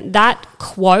 1%. That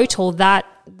quote or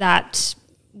that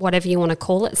whatever you want to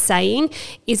call it, saying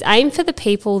is aimed for the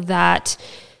people that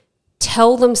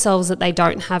tell themselves that they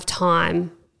don't have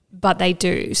time, but they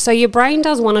do. So your brain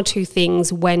does one or two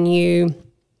things when you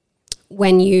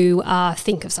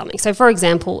think of something. So for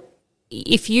example,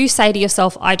 if you say to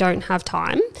yourself, I don't have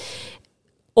time,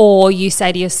 or you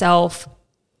say to yourself,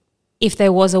 if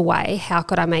there was a way, how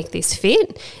could I make this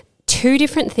fit? two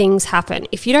different things happen.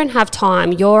 If you don't have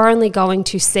time, you're only going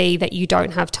to see that you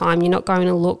don't have time. You're not going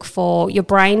to look for, your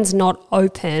brain's not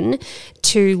open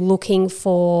to looking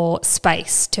for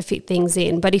space to fit things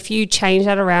in. But if you change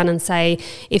that around and say,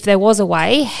 if there was a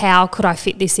way, how could I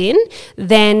fit this in?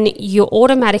 Then you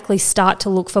automatically start to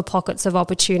look for pockets of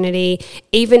opportunity,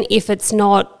 even if it's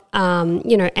not,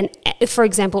 and for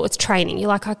example, it's training. You're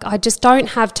like, I just don't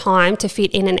have time to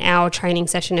fit in an hour training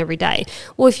session every day.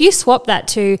 Well, if you swap that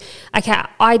to, okay,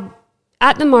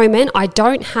 at the moment, I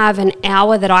don't have an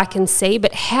hour that I can see,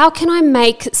 but how can I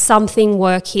make something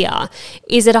work here?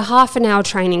 Is it a half an hour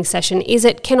training session?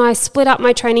 Can I split up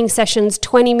my training sessions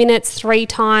 20 minutes 3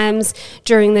 times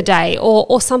during the day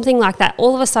or something like that?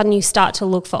 All of a sudden you start to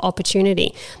look for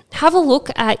opportunity. Have a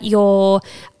look at your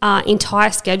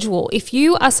entire schedule. If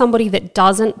you are somebody that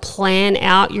doesn't plan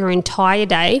out your entire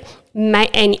day,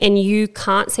 and you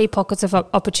can't see pockets of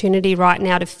opportunity right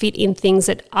now to fit in things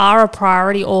that are a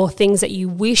priority or things that you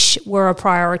wish were a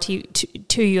priority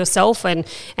to yourself and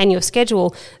your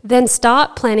schedule, then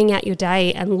start planning out your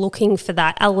day and looking for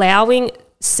that, allowing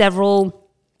several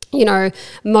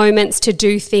moments to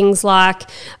do things like,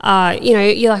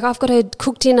 you're like, I've got to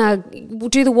cook dinner,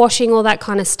 do the washing, all that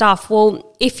kind of stuff.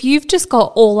 Well, if you've just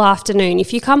got all afternoon,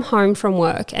 if you come home from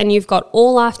work and you've got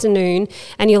all afternoon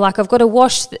and you're like, I've got to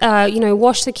wash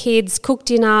the kids, cook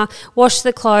dinner, wash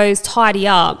the clothes, tidy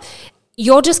up,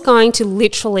 you're just going to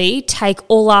literally take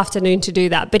all afternoon to do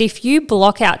that. But if you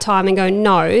block out time and go,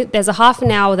 no, there's a half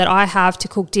an hour that I have to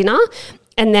cook dinner,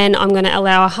 and then I'm going to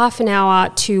allow a half an hour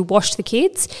to wash the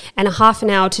kids and a half an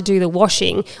hour to do the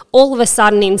washing, all of a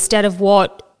sudden, instead of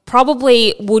what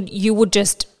probably you would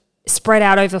just spread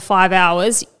out over 5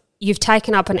 hours, you've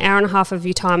taken up an hour and a half of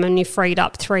your time and you've freed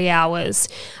up 3 hours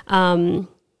to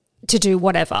do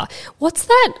whatever. What's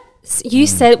that? You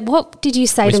said, what did you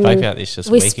say to me? We spoke about this just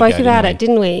a week ago. We spoke about it,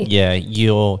 didn't we? Yeah,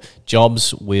 your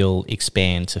jobs will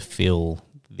expand to fill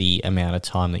the amount of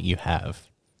time that you have.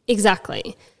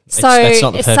 Exactly. So that's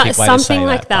not the perfect way to say something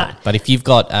like that. But if you've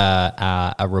got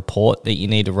a report that you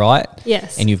need to write,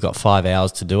 yes, and you've got 5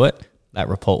 hours to do it, that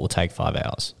report will take 5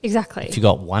 hours. Exactly. If you've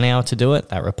got 1 hour to do it,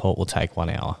 that report will take 1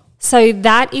 hour. So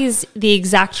that is the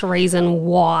exact reason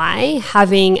why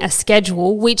having a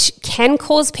schedule, which can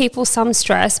cause people some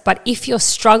stress, but if you're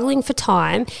struggling for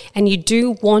time and you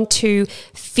do want to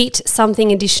fit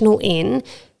something additional in,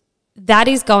 that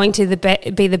is going to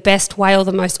be the best way or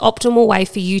the most optimal way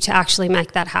for you to actually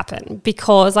make that happen.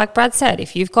 Because like Brad said,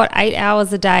 if you've got 8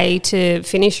 hours a day to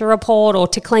finish a report or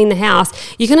to clean the house,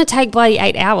 you're going to take bloody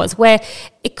 8 hours, where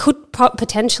it could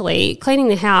potentially, cleaning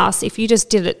the house, if you just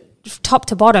did it top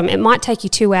to bottom, it might take you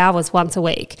 2 hours once a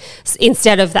week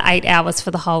instead of the 8 hours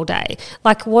for the whole day.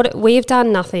 Like we've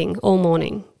done nothing all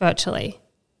morning virtually.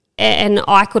 And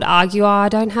I could argue, I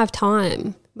don't have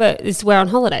time. But we're on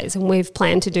holidays and we've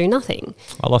planned to do nothing.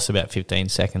 I lost about 15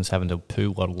 seconds having to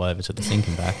poo waddle over to the sink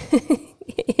and back.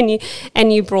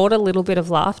 and you brought a little bit of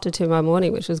laughter to my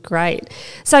morning, which was great.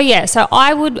 So yeah, so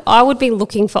I would be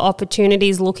looking for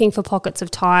opportunities, looking for pockets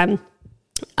of time,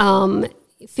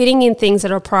 fitting in things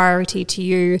that are a priority to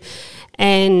you,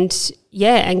 and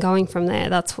going from there.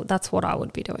 That's what I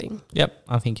would be doing. Yep,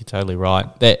 I think you're totally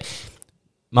right. That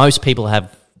most people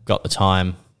have got the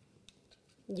time.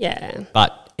 Yeah.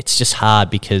 But it's just hard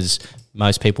because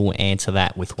most people will answer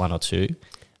that with one or two.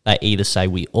 They either say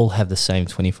we all have the same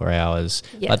 24 hours,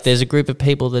 yes, but there's a group of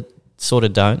people that sort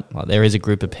of don't. Like there is a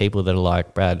group of people that are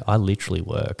like, Brad, I literally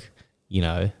work,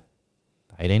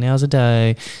 18 hours a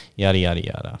day, yada, yada,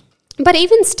 yada. But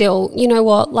even still, you know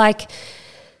what, like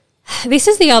this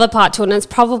is the other part to it, and it's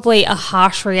probably a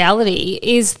harsh reality,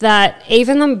 is that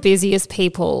even the busiest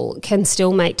people can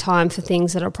still make time for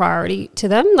things that are priority to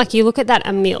them. Like you look at that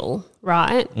Emil,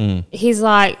 right? He's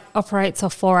like operates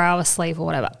off 4 hours sleep or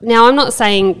whatever. Now, I'm not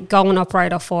saying go and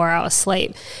operate off 4 hours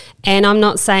sleep, and I'm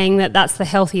not saying that that's the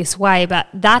healthiest way, but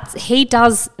he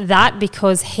does that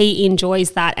because he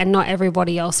enjoys that and not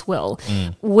everybody else will.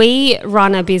 We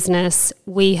run a business,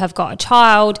 we have got a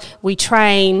child, we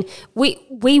train,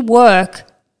 we work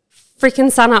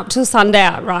freaking sun up till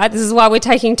sundown, right? This is why we're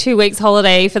taking 2 weeks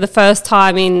holiday for the first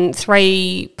time in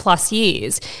 3+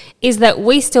 years, is that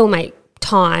we still make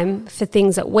time for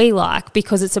things that we like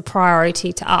because it's a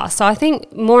priority to us. So I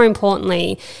think more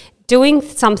importantly, doing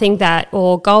something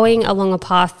or going along a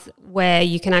path where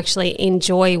you can actually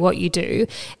enjoy what you do,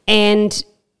 and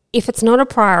if it's not a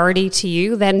priority to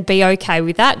you, then be okay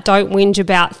with that. Don't whinge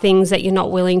about things that you're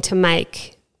not willing to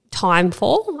make time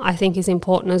for, I think is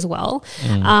important as well.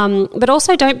 But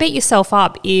also don't beat yourself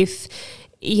up if,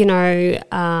 you're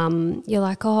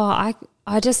like,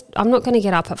 I'm not going to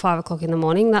get up at 5 o'clock in the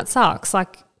morning. That sucks.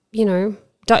 Like,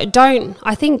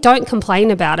 don't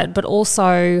complain about it, but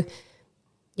also,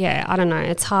 yeah, I don't know.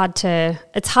 I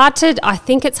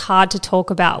think it's hard to talk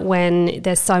about when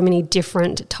there's so many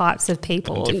different types of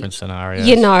people. Different scenarios.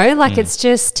 It's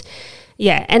just,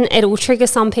 yeah, and it will trigger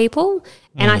some people.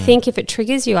 And I think if it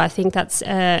triggers you, I think that's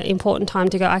an important time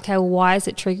to go, okay, well, why is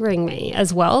it triggering me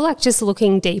as well? Like just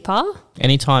looking deeper.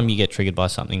 Anytime you get triggered by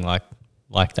something like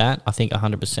that, I think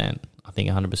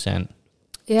 100%.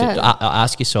 Yeah.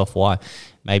 Ask yourself why.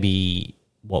 Maybe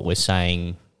what we're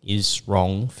saying is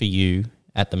wrong for you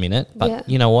at the minute, but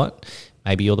you know what?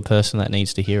 Maybe you're the person that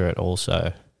needs to hear it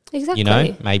also.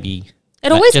 Exactly. Maybe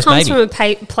it always comes from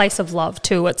a place of love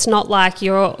too. It's not like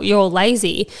you're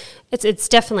lazy. It's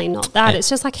definitely not that. It's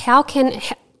just like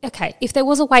if there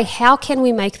was a way, how can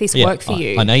we make this work for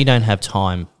you? I know you don't have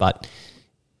time, but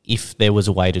if there was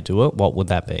a way to do it, what would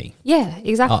that be? Yeah,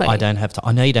 exactly. I don't have time.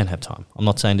 I know you don't have time. I'm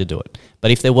not saying to do it.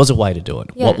 But if there was a way to do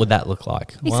it, what would that look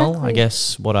like? Exactly. Well, I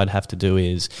guess what I'd have to do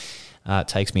is it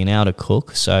takes me an hour to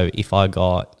cook. So if I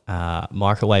got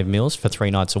microwave meals for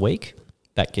 3 nights a week,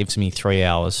 that gives me 3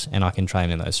 hours and I can train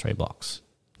in those 3 blocks.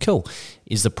 Cool.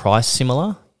 Is the price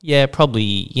similar? Yeah,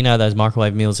 probably. Those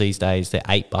microwave meals these days, they're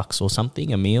 $8 or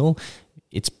something a meal.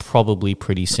 It's probably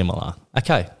pretty similar.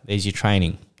 Okay, there's your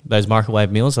training. Those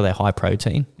microwave meals, are they high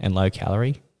protein and low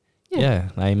calorie? Yeah,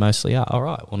 they mostly are. All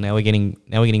right. Well, now we're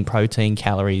getting protein,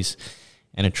 calories,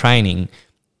 and a training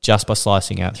just by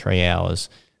slicing out 3 hours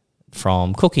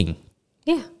from cooking.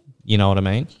 Yeah. You know what I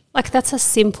mean? Like that's a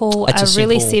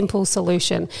really simple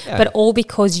solution, but all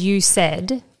because you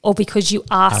said or because you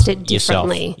asked it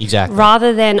differently. Yourself. Exactly.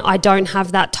 Rather than I don't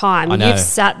have that time. You've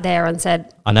sat there and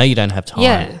said, I know you don't have time.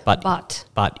 Yeah,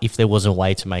 but if there was a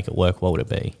way to make it work, what would it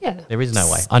be? Yeah. There is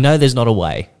no way. I know there's not a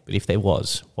way, but if there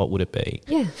was, what would it be?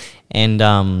 Yeah. And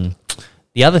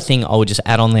the other thing I would just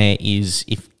add on there is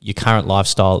if your current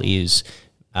lifestyle is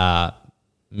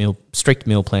strict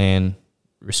meal plan,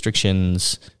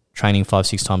 restrictions, training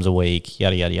 5-6 times a week,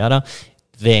 yada, yada, yada,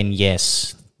 then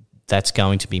yes, that's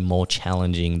going to be more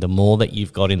challenging. The more that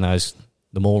you've got in those,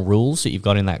 the more rules that you've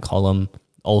got in that column,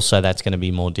 also that's going to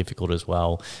be more difficult as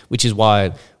well, which is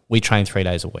why we train 3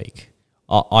 days a week.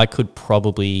 I could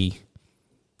probably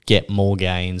get more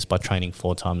gains by training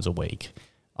 4 times a week.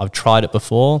 I've tried it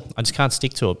before. I just can't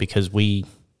stick to it because we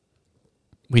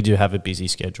do have a busy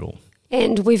schedule.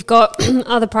 And we've got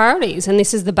other priorities, and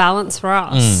this is the balance for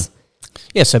us.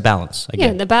 Yeah, so balance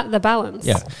again. Yeah, the balance.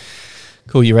 Yeah.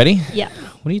 Cool, you ready? Yeah.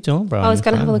 What are you doing, bro? I was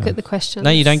going to have a look at the questions.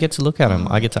 No, you don't get to look at them.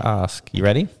 I get to ask. You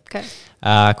ready? Okay.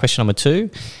 Question number 2.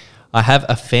 I have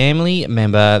a family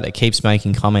member that keeps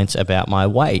making comments about my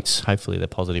weight. Hopefully they're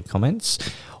positive comments.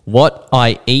 What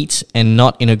I eat and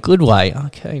not in a good way.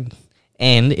 Okay.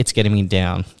 And it's getting me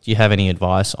down. Do you have any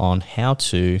advice on how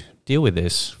to deal with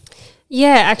this?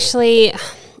 Yeah, actually,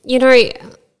 you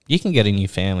can get a new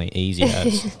family easy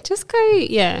as. Just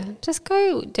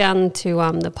go down to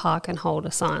the park and hold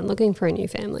a sign looking for a new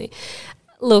family.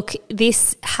 Look,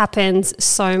 this happens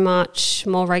so much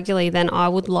more regularly than I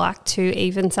would like to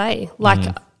even say.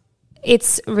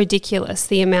 It's ridiculous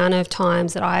the amount of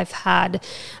times that I've had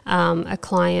a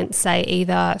client say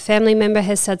either family member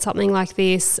has said something like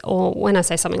this, or when I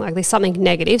say something like this, something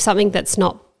negative, something that's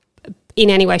not in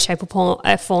any way, shape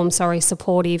or form,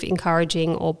 supportive,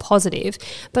 encouraging or positive,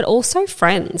 but also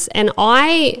friends. And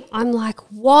I'm like,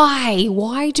 why?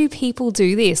 Why do people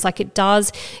do this? Like it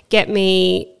does get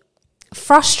me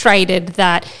frustrated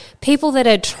that people that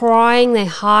are trying their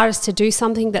hardest to do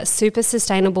something that's super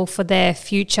sustainable for their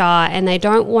future and they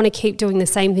don't want to keep doing the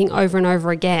same thing over and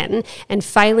over again and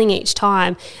failing each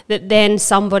time, that then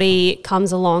somebody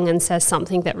comes along and says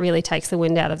something that really takes the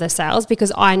wind out of their sails,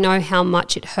 because I know how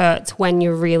much it hurts when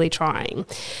you're really trying.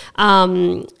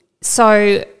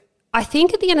 So I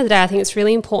think at the end of the day, I think it's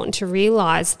really important to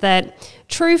realise that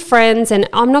true friends, and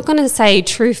I'm not going to say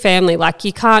true family, like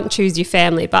you can't choose your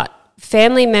family, but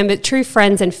family members, true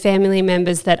friends and family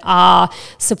members that are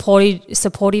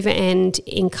supportive and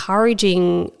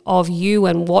encouraging of you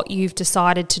and what you've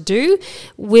decided to do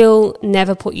will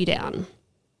never put you down.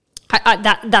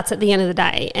 That's at the end of the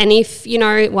day. And if,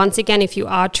 once again, if you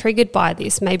are triggered by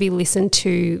this, maybe listen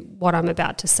to what I'm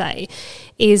about to say,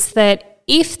 is that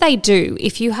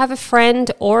if you have a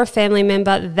friend or a family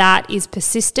member that is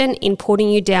persistent in putting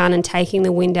you down and taking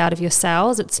the wind out of your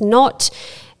sails, it's not...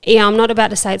 Yeah, I'm not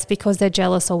about to say it's because they're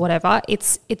jealous or whatever.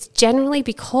 It's generally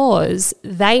because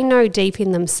they know deep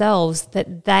in themselves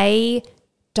that they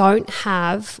don't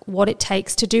have what it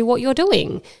takes to do what you're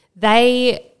doing.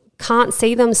 They can't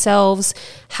see themselves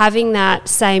having that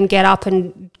same get up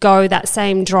and go, that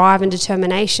same drive and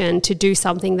determination to do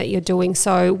something that you're doing.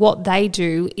 So what they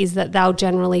do is that they'll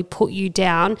generally put you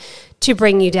down to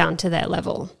bring you down to their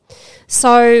level.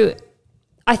 So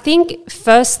I think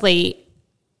firstly,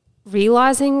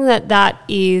 realizing that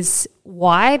is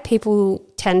why people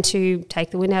tend to take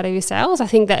the wind out of your sails. I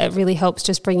think that it really helps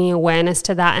just bringing awareness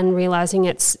to that and realizing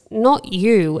it's not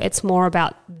you, it's more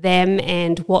about them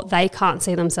and what they can't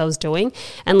see themselves doing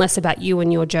and less about you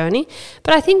and your journey.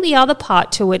 But I think the other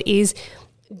part to it is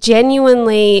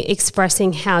genuinely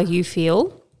expressing how you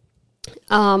feel.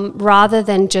 Rather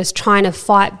than just trying to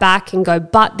fight back and go,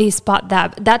 but this, but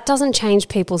that doesn't change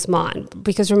people's mind,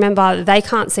 because remember, they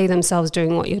can't see themselves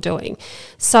doing what you're doing.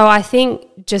 So I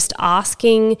think just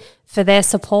asking for their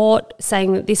support,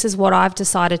 saying that this is what I've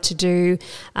decided to do,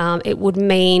 it would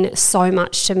mean so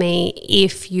much to me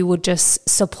if you would just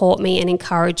support me and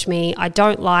encourage me. I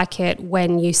don't like it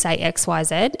when you say X, Y,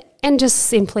 Z. And just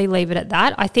simply leave it at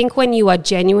that. I think when you are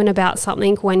genuine about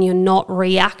something, when you're not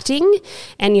reacting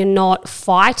and you're not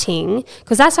fighting,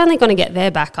 because that's only going to get their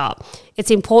back up,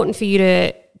 it's important for you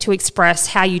to express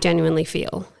how you genuinely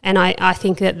feel. And I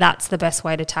think that that's the best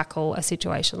way to tackle a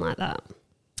situation like that.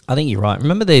 I think you're right.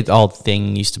 Remember the old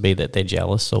thing used to be that they're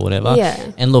jealous or whatever?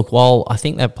 Yeah. And look, while I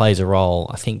think that plays a role,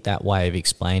 I think that way of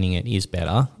explaining it is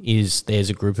better, is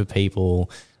there's a group of people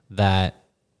that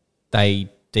they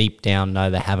deep down know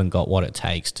they haven't got what it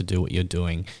takes to do what you're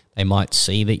doing. They might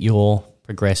see that you're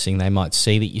progressing. They might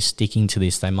see that you're sticking to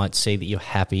this. They might see that you're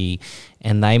happy,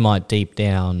 and they might deep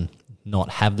down not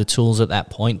have the tools at that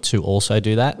point to also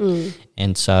do that.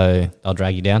 And so they'll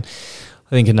drag you down. I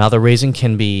think another reason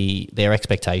can be their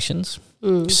expectations.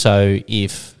 So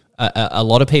if a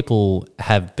lot of people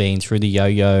have been through the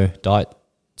yo-yo diet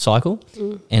cycle,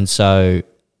 and so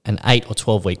an 8 or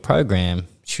 12-week program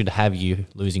should have you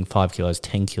losing 5 kilos,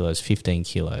 10 kilos, 15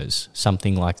 kilos,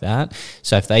 something like that.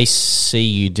 So if they see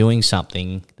you doing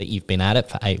something that you've been at it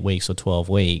for 8 weeks or 12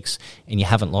 weeks and you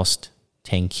haven't lost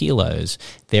 10 kilos,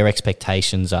 their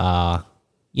expectations are,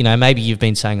 you know, maybe you've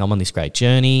been saying, I'm on this great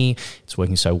journey, it's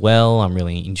working so well, I'm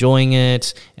really enjoying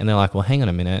it. And they're like, well, hang on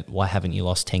a minute, why haven't you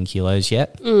lost 10 kilos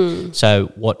yet?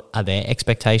 So what are their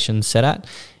expectations set at?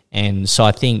 And so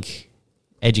I think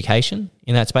education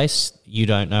in that space, you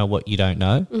don't know what you don't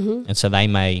know. And so they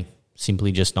may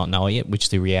simply just not know it yet, which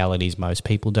the reality is most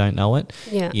people don't know it.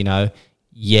 You know,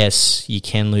 yes, you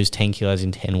can lose 10 kilos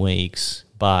in 10 weeks,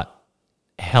 but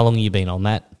how long have you been on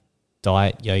that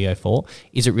diet yo-yo for?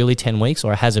 Is it really 10 weeks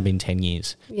or has it been 10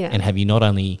 years? And have you not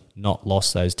only not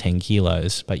lost those 10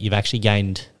 kilos, but you've actually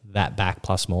gained that back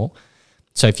plus more?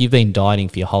 So if you've been dieting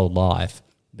for your whole life,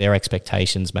 their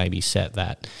expectations may be set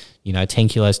that, you know, 10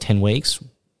 kilos, 10 weeks,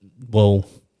 well,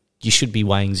 you should be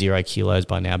weighing 0 kilos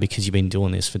by now because you've been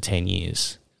doing this for 10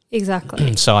 years.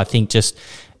 Exactly. So I think just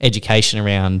education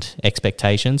around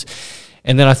expectations.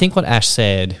 And then I think what Ash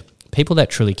said, people that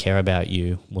truly care about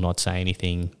you will not say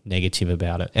anything negative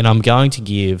about it. And I'm going to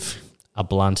give a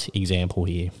blunt example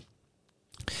here.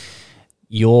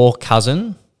 Your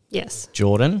cousin,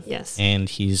 Jordan, and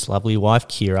his lovely wife,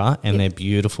 Kira, and their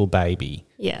beautiful baby.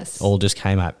 All just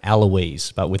came up.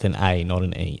 Eloise, but with an A, not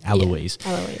an E. Eloise.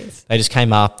 Eloise. They just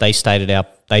came up. They stayed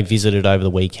at they visited over the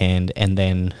weekend, and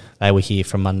then they were here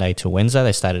from Monday to Wednesday.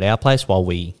 They stayed at our place while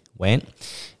we went.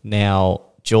 Now,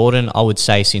 Jordan, I would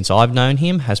say since I've known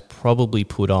him, has probably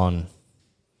put on,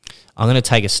 I'm going to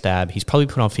take a stab, he's probably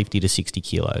put on 50 to 60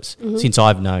 kilos since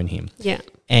I've known him.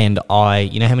 And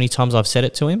you know how many times I've said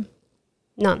it to him?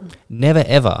 None. Never,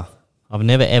 ever. I've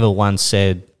never, ever once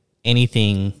said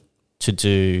anything to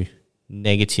do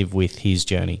negative with his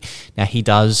journey. Now, he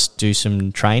does do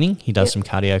some training. He does some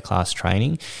cardio class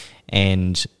training,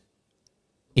 and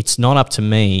it's not up to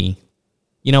me.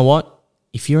 You know what?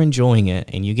 If you're enjoying it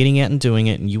and you're getting out and doing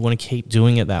it and you want to keep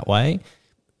doing it that way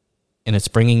and it's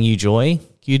bringing you joy,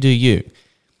 you do you,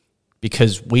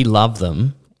 because we love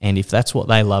them, and if that's what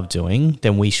they love doing,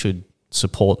 then we should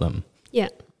support them.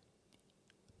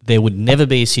 There would never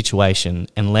be a situation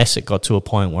unless it got to a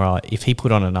point where if he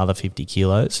put on another 50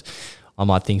 kilos, I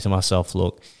might think to myself,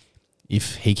 look,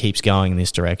 if he keeps going in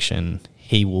this direction,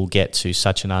 he will get to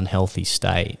such an unhealthy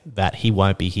state that he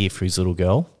won't be here for his little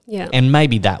girl. And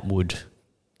maybe that would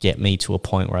get me to a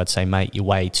point where I'd say, mate, you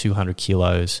weigh 200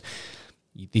 kilos.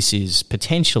 This is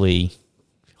potentially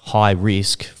high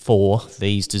risk for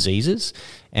these diseases,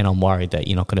 and I'm worried that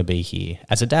you're not going to be here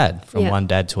as a dad, from one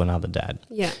dad to another dad.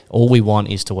 All we want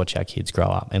is to watch our kids grow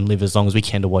up and live as long as we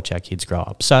can to watch our kids grow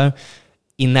up. So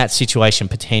in that situation,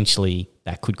 potentially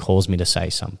that could cause me to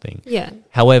say something.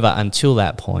 However, until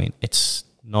that point, it's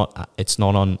not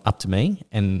up to me,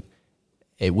 and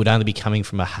it would only be coming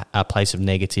from a place of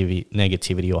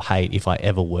negativity or hate if I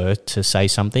ever were to say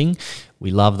something.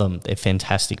 We love them. They're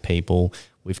fantastic people.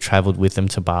 We've travelled with them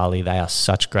to Bali. They are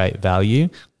such great value.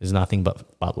 There's nothing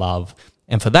but love.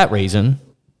 And for that reason,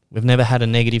 we've never had a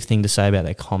negative thing to say about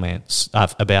their comments,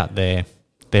 about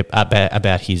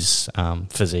about his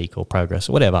physique or progress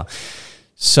or whatever.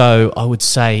 So I would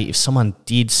say if someone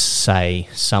did say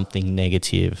something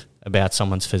negative about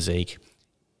someone's physique,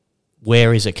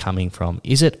 where is it coming from?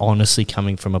 Is it honestly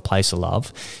coming from a place of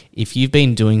love? If you've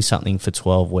been doing something for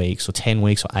 12 weeks or 10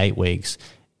 weeks or 8 weeks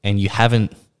and you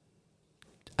haven't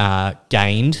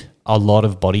gained a lot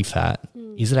of body fat,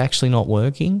 is it actually not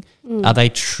working? Are they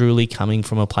truly coming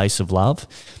from a place of love?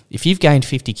 If you've gained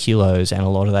 50 kilos and a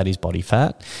lot of that is body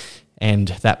fat and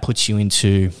that puts you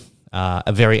into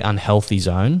a very unhealthy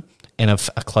zone and a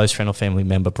close friend or family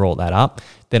member brought that up,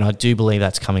 then I do believe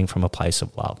that's coming from a place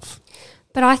of love.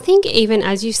 But I think even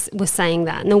as you were saying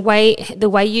that, and the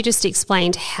way you just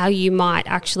explained how you might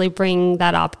actually bring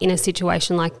that up in a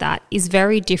situation like that is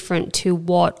very different to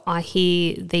what I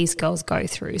hear these girls go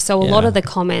through. So a lot of the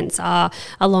comments are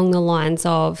along the lines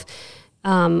of,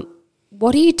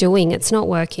 what are you doing? It's not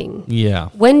working. Yeah.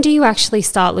 When do you actually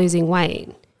start losing weight?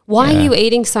 Why are you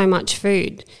eating so much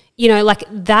food? You know, like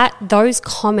that, those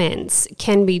comments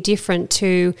can be different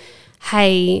to,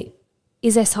 hey,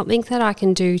 is there something that I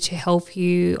can do to help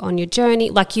you on your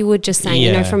journey? Like you were just saying,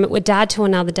 you know, from a dad to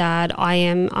another dad,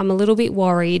 I'm a little bit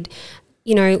worried.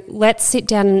 You know, let's sit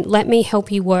down and let me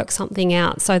help you work something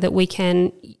out so that we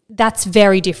can. That's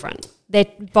very different. They're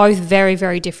both very,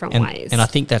 very different ways. And I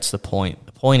think that's the point.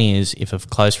 The point is, if a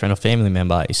close friend or family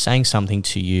member is saying something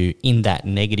to you in that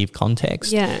negative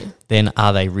context, then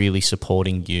are they really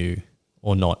supporting you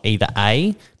or not? Either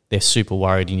A, they're super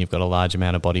worried and you've got a large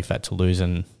amount of body fat to lose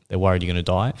and they're worried you're going to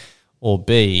die, or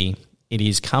B,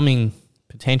 it's coming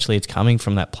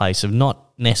from that place of not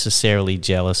necessarily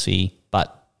jealousy,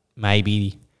 but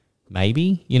maybe,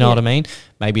 you know what I mean?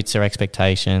 Maybe it's their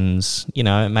expectations, you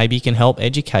know, maybe you can help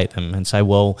educate them and say,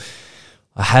 well,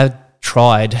 I had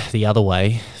tried the other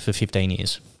way for 15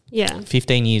 years. Yeah.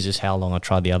 15 years is how long I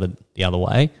tried the other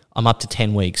way. I'm up to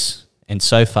 10 weeks and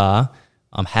so far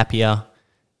I'm happier.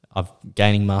 I'm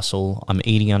gaining muscle. I'm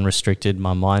eating unrestricted.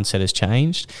 My mindset has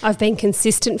changed. I've been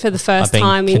consistent for the first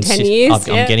time in 10 years.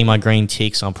 I'm getting my green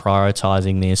ticks. I'm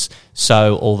prioritising this.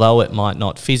 So although it might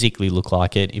not physically look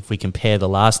like it, if we compare the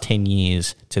last 10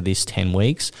 years to this 10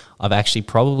 weeks, I've actually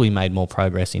probably made more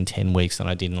progress in 10 weeks than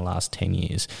I did in the last 10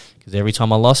 years. Because every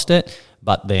time I lost it,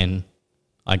 but then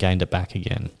I gained it back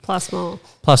again. Plus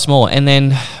more. And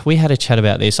then we had a chat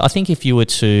about this. I think if you were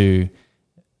to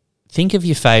think of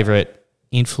your favourite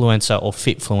influencer or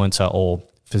fitfluencer or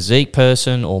physique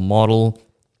person or model,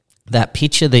 that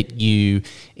picture that you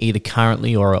either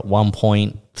currently or at one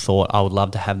point thought, I would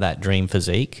love to have that dream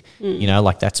physique, you know,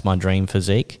 like that's my dream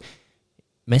physique,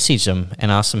 message them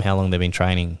and ask them how long they've been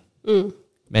training.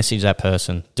 Message that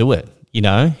person. Do it. You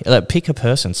know, like pick a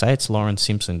person. Say it's Lauren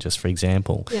Simpson, just for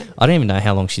example. Yeah. I don't even know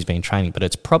how long she's been training, but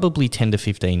it's probably 10 to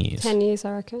 15 years. 10 years,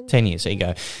 I reckon. 10 years, there you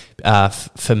go.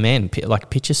 For men, like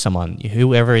picture someone,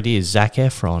 whoever it is, Zac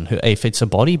Efron, if it's a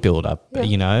bodybuilder,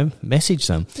 you know, message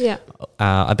them. Yeah.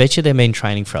 I bet you they've been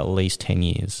training for at least 10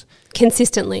 years.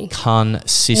 Consistently. Not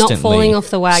falling off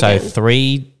the wagon. So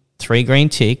three green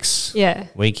ticks,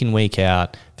 week in, week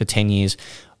out for 10 years.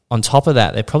 On top of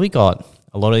that, they've probably got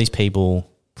a lot of these people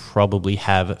probably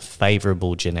have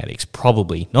favourable genetics.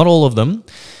 Probably. Not all of them,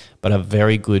 but a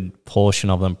very good portion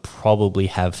of them probably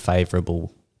have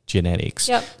favourable genetics.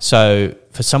 Yep. So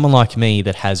for someone like me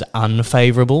that has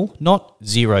unfavourable, not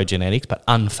zero genetics, but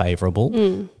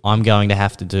unfavourable, I'm going to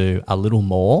have to do a little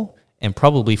more and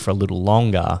probably for a little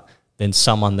longer than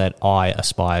someone that I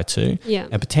aspire to. Yeah.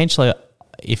 And potentially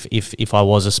if I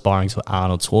was aspiring to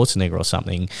Arnold Schwarzenegger or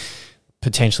something,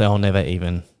 potentially I'll never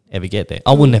even ever get there.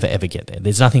 I will never ever get there.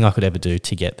 There's nothing I could ever do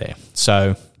to get there.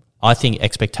 So I think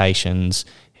expectations,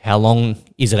 how long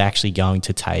is it actually going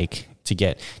to take to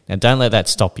get? Now don't let that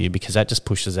stop you because that just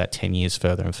pushes that 10 years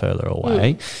further and further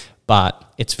away.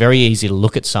 But it's very easy to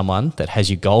look at someone that has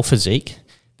your goal physique,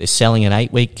 they're selling an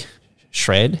 8-week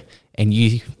shred and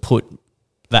you put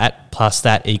that plus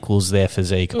that equals their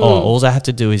physique. All I have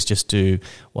to do is just do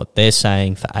what they're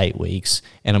saying for 8 weeks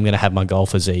and I'm going to have my goal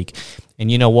physique. And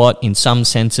you know what? In some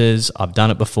senses, I've done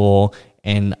it before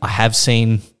and I have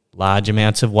seen large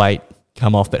amounts of weight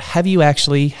come off. But has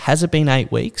it been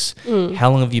 8 weeks?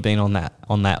 How long have you been on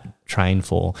that train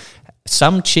for?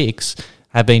 Some chicks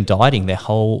have been dieting their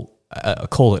whole,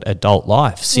 call it adult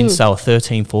life, since they were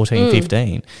 13, 14,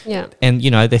 15. Yeah. And,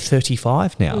 you know, they're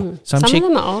 35 now. Some of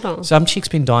them are older. Some chicks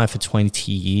been dieting for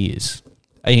 20 years.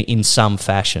 in some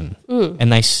fashion,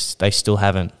 and they still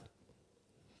haven't.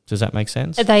 Does that make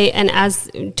sense? And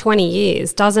as 20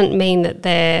 years doesn't mean that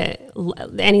they're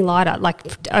any lighter. Like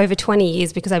over 20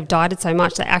 years, because they've dieted so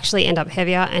much, they actually end up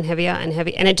heavier and heavier and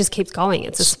heavier, and it just keeps going.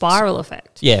 It's a spiral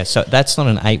effect. Yeah, so that's not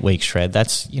an 8-week shred.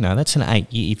 That's that's an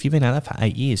 8 year. If you've been at that for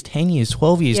 8 years, 10 years,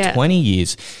 12 years, 20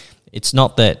 years, it's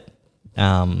not that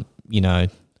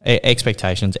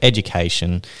expectations,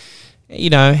 education.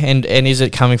 And is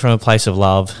it coming from a place of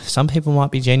love? Some people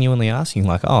might be genuinely asking,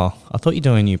 like, oh, I thought you're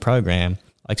doing a new program.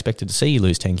 I expected to see you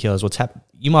lose 10 kilos. What's happened?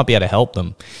 You might be able to help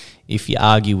them. If you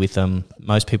argue with them,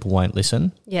 most people won't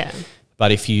listen. Yeah.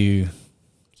 But if you,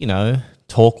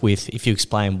 if you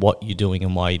explain what you're doing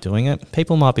and why you're doing it,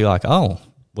 people might be like, oh,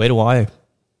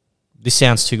 this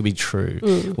sounds too good to be true.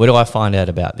 Where do I find out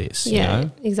about this? Yeah,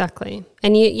 exactly.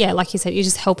 And like you said, you're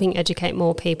just helping educate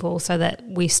more people so that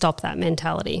we stop that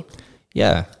mentality.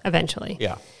 Yeah. Eventually.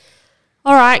 Yeah.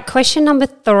 All right. Question number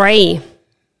 3.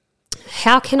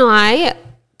 How can I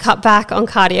cut back on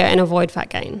cardio and avoid fat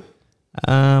gain?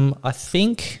 I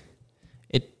think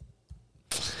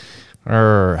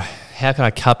how can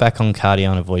I cut back on cardio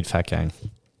and avoid fat gain?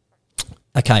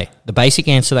 Okay, the basic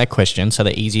answer to that question, so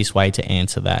the easiest way to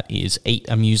answer that is eat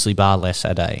a muesli bar less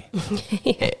a day.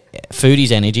 Food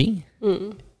is energy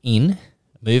in,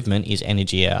 movement is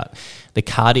energy out. The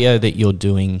cardio that you're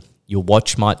doing, your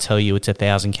watch might tell you it's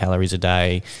 1,000 calories a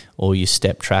day, or your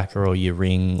step tracker or your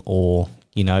ring or,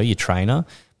 your trainer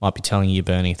might be telling you you're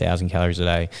burning 1,000 calories a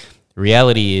day. The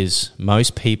reality is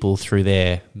most people through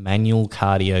their manual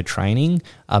cardio training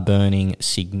are burning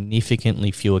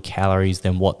significantly fewer calories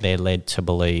than what they're led to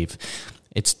believe.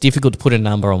 It's difficult to put a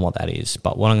number on what that is,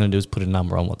 but what I'm going to do is put a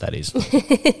number on what that is.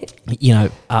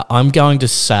 I'm going to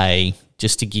say,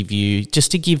 just to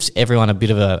give everyone a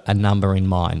bit of a number in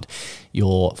mind,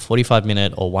 your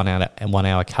 45-minute or 1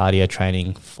 hour cardio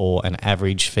training for an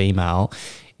average female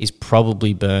is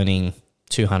probably burning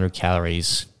 200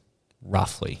 calories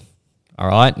roughly. All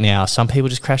right. Now, some people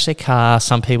just crash their car.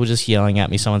 Some people just yelling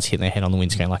at me. Someone's hitting their head on the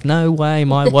windscreen like, no way,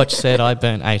 my watch said I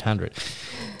burnt 800.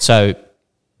 So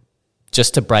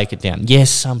just to break it down, yes,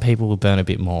 some people will burn a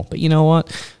bit more. But you know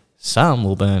what? Some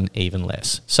will burn even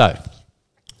less. So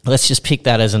let's just pick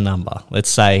that as a number. Let's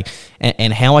say,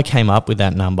 and how I came up with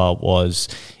that number was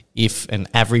if an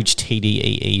average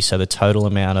TDEE, so the total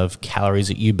amount of calories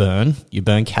that you burn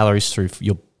calories through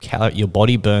your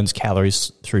body burns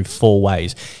calories through 4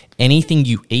 ways. Anything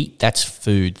you eat, that's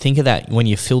food. Think of that when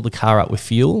you fill the car up with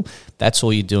fuel, that's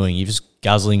all you're doing. You're just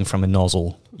guzzling from a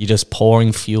nozzle. You're just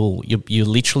pouring fuel. You're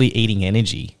literally eating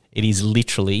energy. It is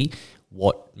literally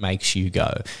what makes you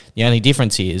go. The only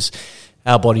difference is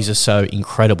our bodies are so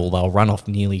incredible, they'll run off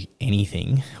nearly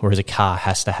anything, whereas a car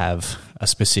has to have a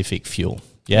specific fuel.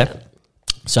 Yeah?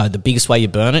 So the biggest way you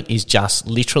burn it is just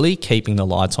literally keeping the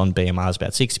lights on. BMR is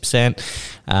about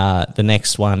 60%. The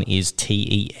next one is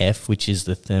TEF, which is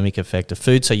the thermic effect of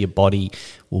food. So your body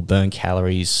will burn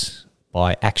calories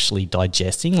by actually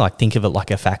digesting. Like think of it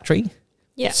like a factory.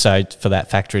 Yeah. So for that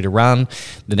factory to run,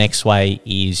 the next way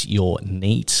is your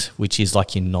NEAT, which is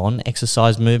like your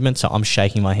non-exercise movement. So I'm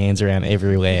shaking my hands around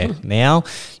everywhere now.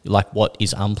 Like what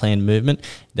is unplanned movement?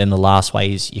 Then the last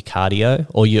way is your cardio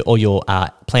or your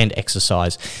planned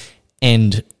exercise.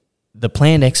 And the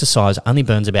planned exercise only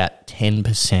burns about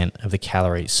 10% of the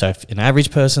calories. So if an average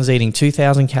person is eating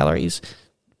 2,000 calories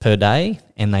per day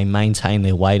and they maintain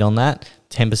their weight on that,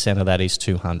 10% of that is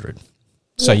 200.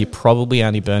 So you're probably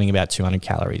only burning about 200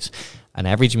 calories. An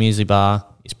average muesli bar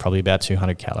is probably about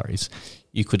 200 calories.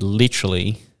 You could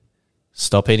literally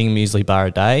stop eating a muesli bar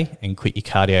a day and quit your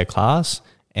cardio class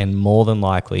and more than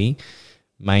likely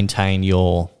maintain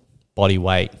your body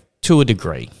weight to a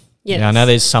degree. Yes. I know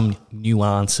there's some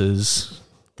nuances.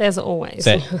 There's always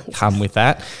that come with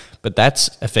that, but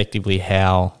that's effectively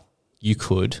how you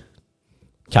could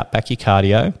cut back your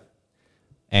cardio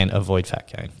and avoid fat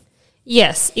gain.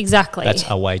 Yes, exactly. That's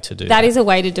a way to do that. That is a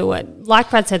way to do it. Like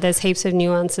Brad said, there's heaps of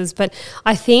nuances, but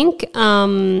I think,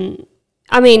 stopping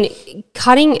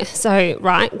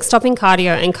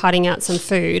cardio and cutting out some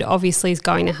food obviously is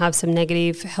going to have some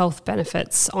negative health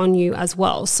benefits on you as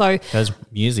well. So those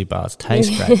muesli bars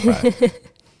taste great, bro.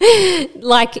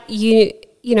 Like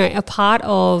a part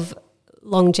of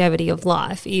longevity of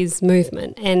life is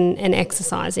movement and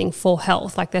exercising for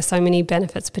health. Like there's so many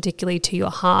benefits, particularly to your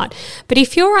heart. But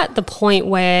if you're at the point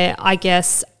where I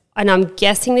guess, and I'm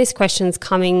guessing this question's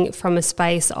coming from a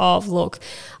space of, look,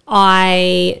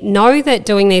 I know that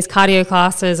doing these cardio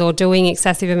classes or doing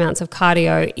excessive amounts of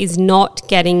cardio is not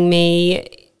getting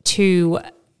me to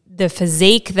the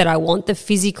physique that I want, the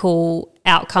physical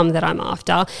outcome that I'm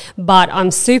after, but I'm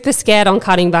super scared on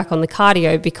cutting back on the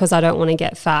cardio because I don't want to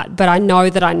get fat, but I know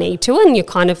that I need to, and you're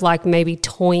kind of like maybe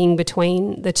toying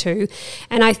between the two.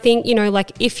 And I think, you know,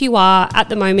 like if you are at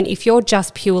the moment, if you're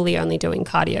just purely only doing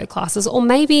cardio classes, or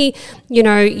maybe, you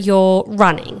know, you're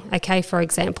running, okay, for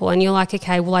example, and you're like,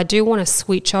 okay, well, I do want to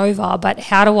switch over, but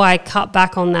how do I cut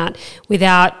back on that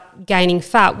without gaining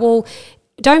fat? Well,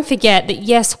 don't forget that,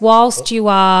 yes, whilst you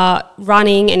are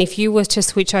running, and if you were to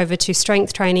switch over to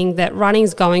strength training, that running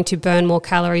is going to burn more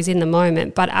calories in the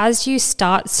moment. But as you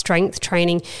start strength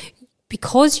training,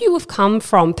 because you have come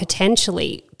from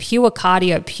potentially pure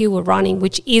cardio, pure running,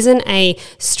 which isn't a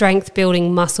strength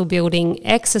building, muscle building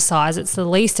exercise, it's the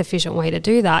least efficient way to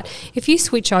do that. If you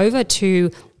switch over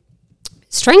to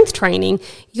strength training,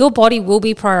 your body will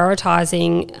be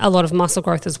prioritizing a lot of muscle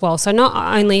growth as well. So not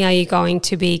only are you going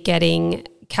to be getting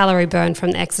calorie burn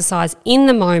from the exercise in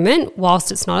the moment,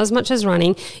 whilst it's not as much as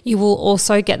running, you will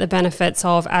also get the benefits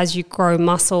of, as you grow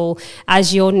muscle,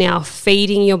 as you're now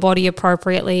feeding your body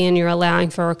appropriately and you're allowing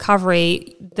for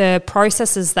recovery, the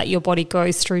processes that your body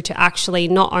goes through to actually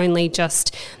not only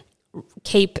just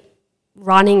keep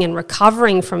running and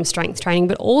recovering from strength training,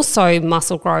 but also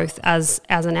muscle growth as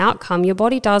an outcome. Your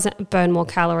body does burn more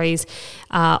calories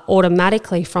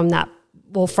automatically from that,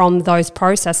 or from those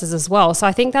processes as well. So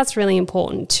I think that's really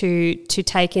important to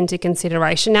take into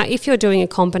consideration. Now, if you're doing a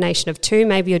combination of two,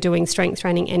 maybe you're doing strength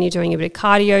training and you're doing a bit of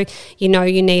cardio, you know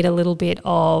you need a little bit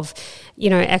of, you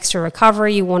know, extra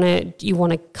recovery, you want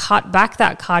to cut back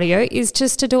that cardio, is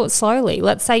just to do it slowly.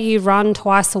 Let's say you run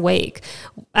twice a week.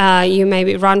 You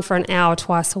maybe run for an hour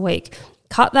twice a week.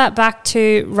 Cut that back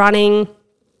to running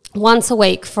once a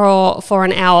week for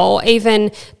an hour, or even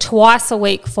twice a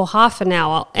week for half an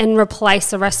hour, and replace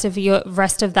the rest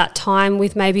of that time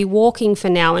with maybe walking for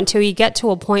now, until you get to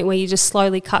a point where you just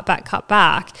slowly cut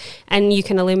back and you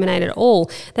can eliminate it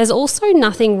all. There's also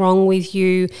nothing wrong with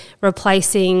you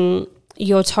replacing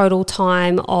your total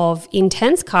time of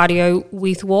intense cardio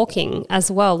with walking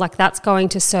as well. Like, that's going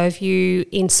to serve you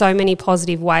in so many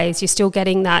positive ways. You're still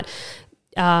getting that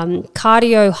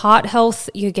cardio heart health,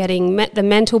 you're getting the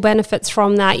mental benefits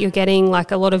from that, you're getting like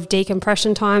a lot of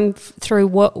decompression time through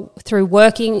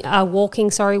walking,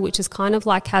 which is kind of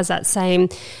like has that same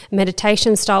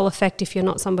meditation style effect if you're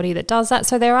not somebody that does that.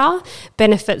 So there are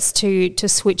benefits to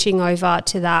switching over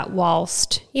to that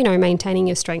whilst, you know, maintaining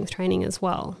your strength training as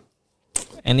well.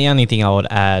 And the only thing I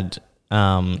would add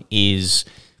is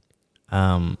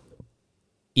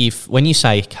if when you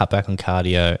say cut back on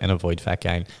cardio and avoid fat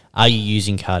gain, are you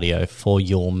using cardio for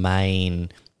your main,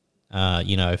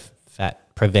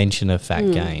 fat prevention of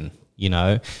fat gain? You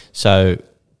know, so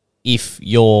if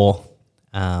you're,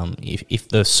 if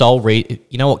the sole you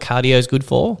know what cardio is good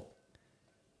for?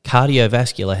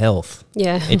 Cardiovascular health.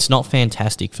 Yeah, it's not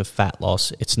fantastic for fat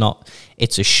loss.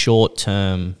 It's a short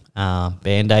term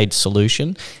Band-Aid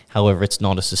solution. However, it's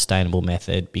not a sustainable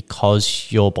method because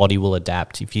your body will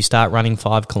adapt. If you start running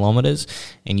 5 kilometers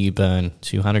and you burn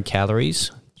 200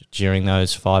 calories during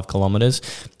those 5 kilometers,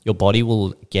 your body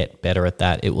will get better at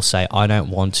that. It will say, I don't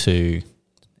want to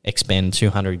expend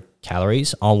 200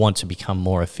 calories. I want to become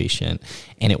more efficient.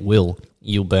 And it will.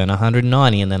 You'll burn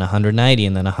 190 and then 180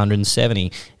 and then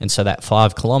 170. And so that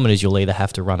 5 kilometers, you'll either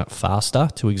have to run it faster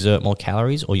to exert more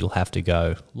calories, or you'll have to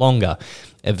go longer.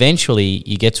 Eventually,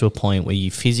 you get to a point where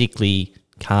you physically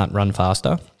can't run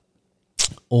faster,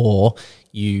 or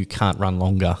you can't run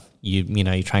longer.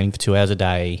 You're training for 2 hours a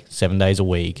day, 7 days a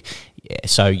week.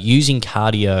 So using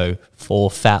cardio for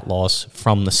fat loss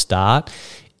from the start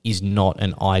is not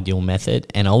an ideal method,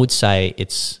 and I would say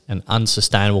it's an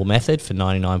unsustainable method for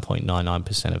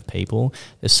 99.99% of people.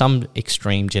 There's some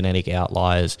extreme genetic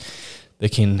outliers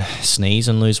that can sneeze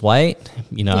and lose weight,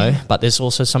 but there's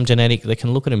also some genetic that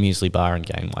can look at a muesli bar and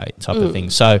gain weight type of thing.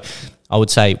 So I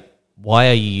would say, why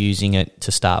are you using it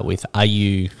to start with? Have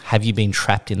you been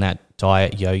trapped in that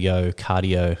diet yo-yo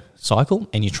cardio cycle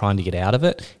and you're trying to get out of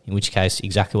it? In which case,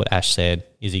 exactly what Ash said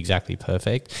is exactly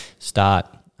perfect. Start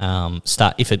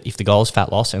if the goal is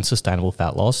fat loss and sustainable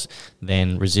fat loss,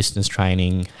 then resistance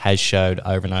training has showed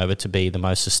over and over to be the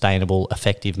most sustainable,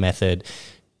 effective method,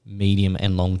 medium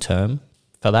and long term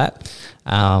for that.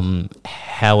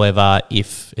 However,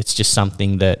 if it's just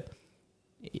something that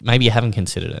maybe you haven't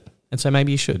considered it, and so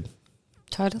maybe you should.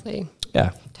 Totally. Yeah.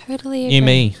 Totally agree. New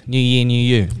me, new year, new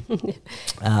you.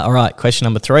 All right, question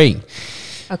number 3.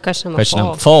 Question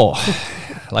number 4.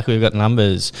 Like we've got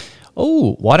numbers.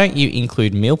 Oh, why don't you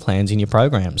include meal plans in your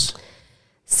programs?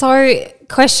 So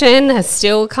question that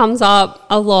still comes up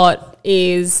a lot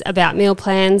is about meal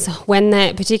plans.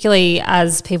 Particularly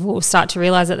as people start to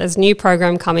realise that there's a new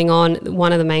program coming on,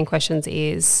 one of the main questions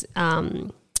is,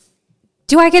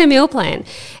 do I get a meal plan?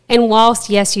 And whilst,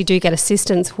 yes, you do get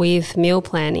assistance with meal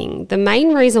planning, the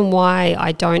main reason why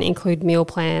I don't include meal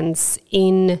plans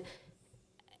in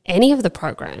any of the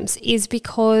programs is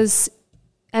because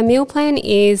a meal plan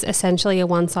is essentially a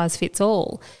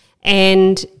one-size-fits-all.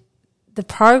 And the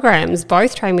programs,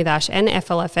 both Train with Ash and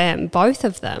FLFM, both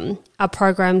of them are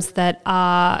programs that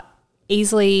are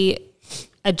easily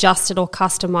adjusted or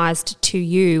customized to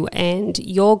you and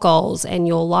your goals and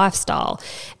your lifestyle.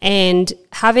 And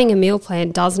having a meal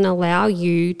plan doesn't allow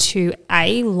you to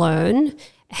learn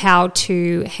how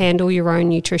to handle your own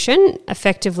nutrition.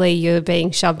 Effectively, you're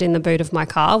being shoved in the boot of my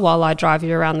car while I drive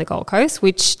you around the Gold Coast,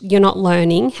 which you're not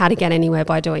learning how to get anywhere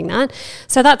by doing that.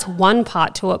 So that's one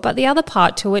part to it. But the other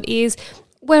part to it is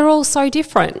we're all so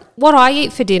different. What I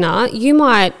eat for dinner, you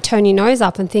might turn your nose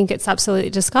up and think it's absolutely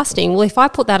disgusting. Well, if I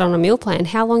put that on a meal plan,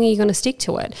 how long are you going to stick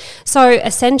to it? So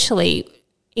essentially,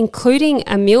 including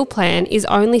a meal plan is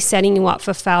only setting you up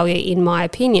for failure, in my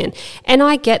opinion. And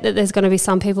I get that there's going to be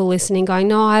some people listening going,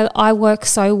 no, I work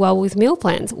so well with meal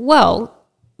plans. Well,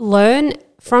 learn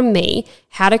from me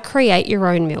how to create your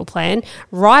own meal plan,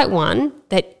 write one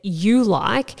that you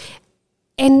like,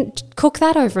 and cook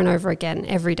that over and over again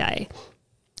every day.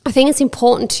 I think it's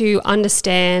important to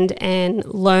understand and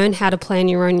learn how to plan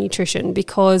your own nutrition,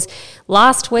 because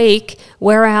last week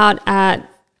we're out at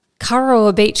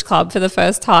Kurrawa Beach Club for the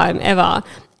first time ever,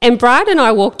 and Brad and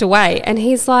I walked away and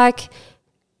he's like,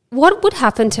 what would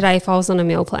happen today if I was on a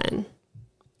meal plan?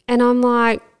 And I'm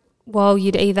like, well,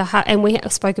 you'd either have, and we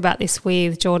spoke about this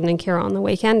with Jordan and Kira on the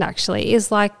weekend actually,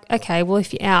 is like, okay, well,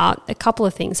 if you're out, a couple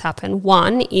of things happen.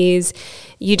 One is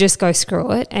you just go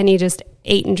screw it and you just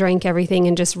eat and drink everything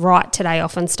and just write today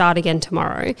off and start again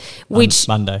tomorrow. Which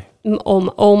Monday.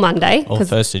 All Monday. Or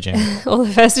 1st of January. Or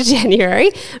the 1st of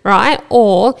January, right?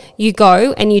 Or you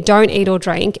go and you don't eat or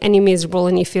drink and you're miserable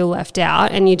and you feel left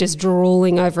out and you're just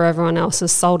drooling over everyone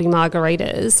else's salty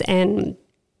margaritas and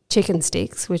chicken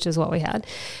sticks, which is what we had.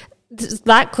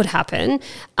 That could happen.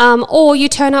 Or you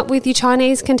turn up with your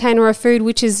Chinese container of food,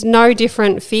 which is no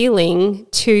different feeling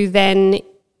to then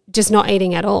just not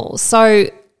eating at all. So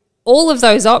all of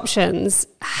those options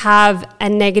have a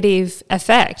negative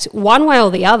effect. One way or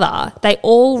the other, they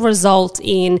all result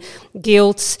in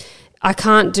guilt, I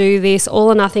can't do this,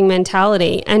 all or nothing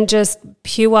mentality, and just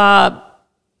pure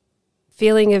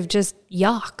feeling of just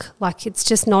yuck. Like, it's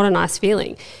just not a nice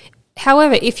feeling.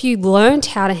 However, if you learned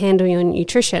how to handle your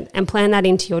nutrition and plan that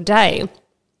into your day,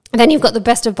 then you've got the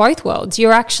best of both worlds.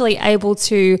 You're actually able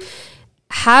to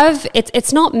have,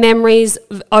 it's not memories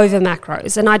over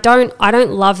macros. And I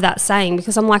don't love that saying,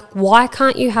 because I'm like, why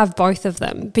can't you have both of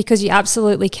them? Because you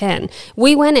absolutely can.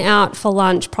 We went out for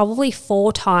lunch probably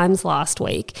 4 times last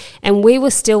week, and we were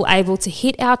still able to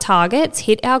hit our targets,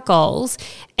 hit our goals,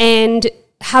 and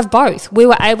have both. We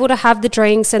were able to have the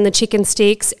drinks and the chicken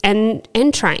sticks and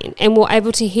train, and we're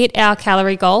able to hit our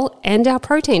calorie goal and our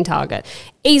protein target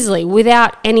easily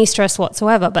without any stress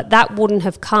whatsoever. But that wouldn't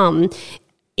have come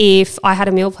if I had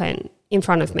a meal plan in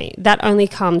front of me. That only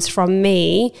comes from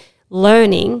me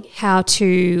learning how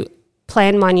to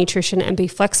plan my nutrition and be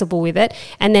flexible with it,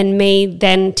 and then me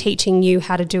then teaching you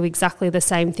how to do exactly the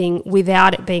same thing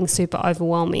without it being super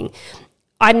overwhelming.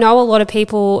 I know a lot of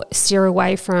people steer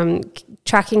away from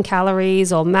tracking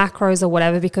calories or macros or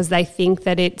whatever because they think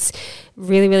that it's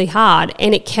really, really hard,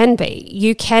 and it can be.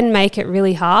 You can make it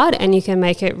really hard and you can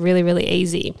make it really, really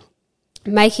easy.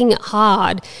 Making it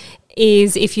hard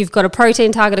is if you've got a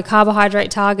protein target, a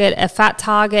carbohydrate target, a fat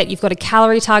target, you've got a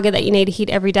calorie target that you need to hit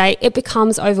every day, it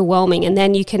becomes overwhelming. And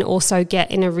then you can also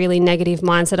get in a really negative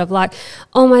mindset of like,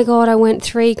 oh my God, I went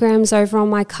 3 grams over on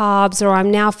my carbs, or I'm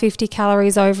now 50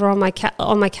 calories over on my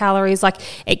calories. Like,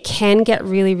 it can get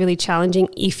really, really challenging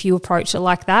if you approach it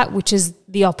like that, which is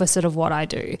the opposite of what I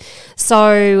do.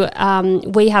 So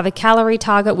we have a calorie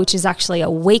target, which is actually a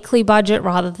weekly budget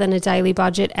rather than a daily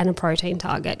budget, and a protein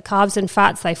target. Carbs and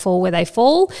fats, they fall where they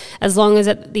fall. As long as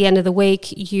at the end of the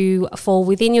week you fall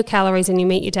within your calories and you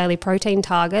meet your daily protein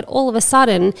target, all of a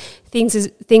sudden things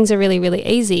are really, really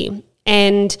easy.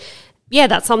 And yeah,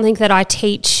 that's something that I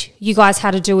teach you guys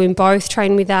how to do in both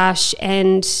Train with Ash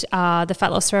and the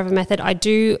Fat Loss Forever method. I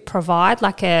do provide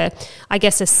like a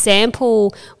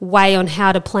sample way on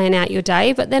how to plan out your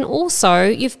day, but then also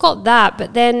you've got that,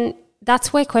 but then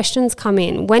that's where questions come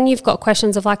in. When you've got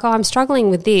questions of like, oh, I'm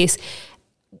struggling with this,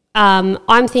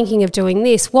 I'm thinking of doing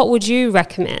this. What would you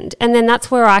recommend? And then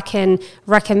that's where I can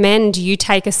recommend you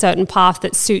take a certain path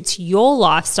that suits your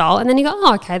lifestyle. And then you go,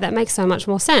 oh, okay, that makes so much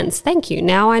more sense. Thank you.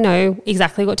 Now I know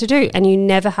exactly what to do. And you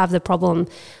never have the problem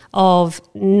of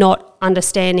not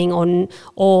understanding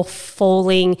or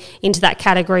falling into that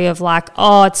category of like,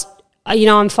 oh, it's,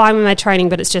 I'm fine with my training,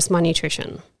 but it's just my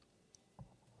nutrition.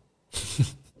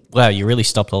 Wow, you really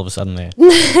stopped all of a sudden there.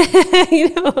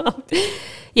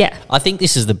 Yeah. I think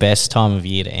this is the best time of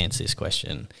year to answer this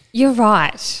question. You're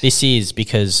right. This is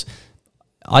because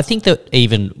I think that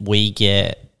even we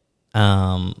get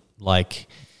so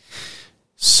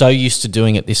used to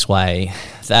doing it this way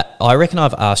that I reckon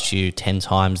I've asked you 10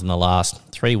 times in the last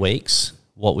 3 weeks,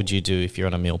 what would you do if you're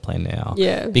on a meal plan now?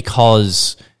 Yeah.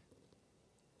 Because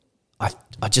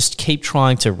I just keep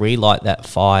trying to relight that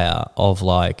fire of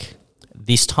like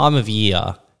this time of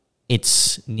year,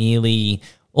 it's nearly...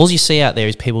 All you see out there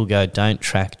is people go, don't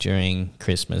track during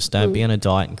Christmas, don't be on a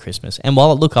diet in Christmas. And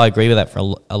while, look, I agree with that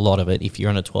for a lot of it. If you're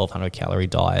on a 1,200 calorie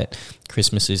diet,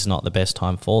 Christmas is not the best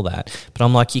time for that. But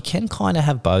I'm like, you can kind of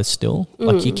have both still.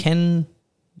 Like you can,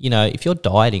 if you're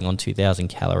dieting on 2,000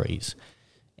 calories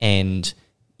and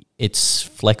it's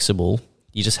flexible,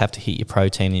 you just have to hit your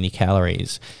protein and your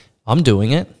calories. I'm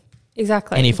doing it.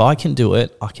 Exactly. And if I can do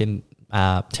it, I can...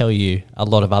 tell you a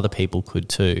lot of other people could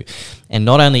too. And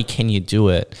not only can you do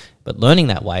it, but learning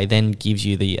that way then gives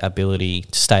you the ability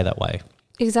to stay that way.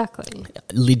 Exactly.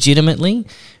 Legitimately,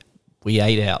 we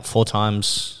ate out 4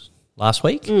 times last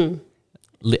week.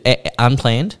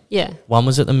 Unplanned. Yeah. One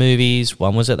was at the movies,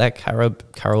 one was at that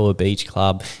Karoa Beach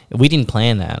Club. We didn't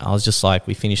plan that. I was just like,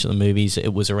 we finished at the movies,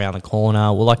 it was around the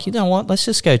corner. We're like, you know what, let's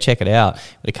just go check it out.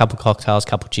 With a couple cocktails,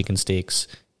 couple chicken sticks,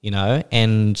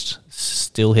 and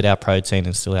still hit our protein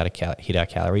and still hit our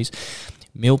calories.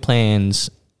 Meal plans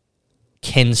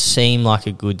can seem like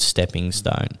a good stepping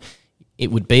stone.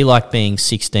 It would be like being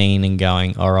 16 and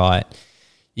going, all right,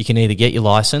 you can either get your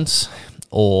license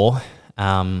or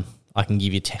I can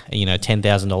give you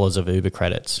 $10,000 of Uber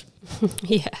credits.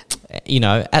 Yeah.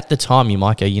 At the time you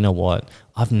might go, you know what,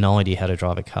 I've no idea how to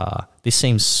drive a car. This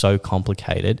seems so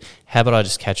complicated. How about I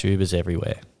just catch Ubers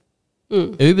everywhere?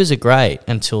 Ubers are great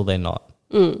until they're not.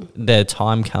 The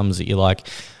time comes that you're like,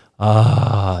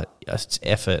 it's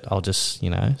effort. I'll just,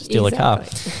 steal a car.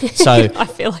 So I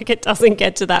feel like it doesn't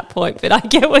get to that point, but I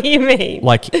get what you mean.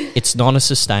 Like, it's not a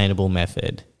sustainable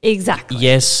method. Exactly.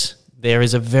 Yes, there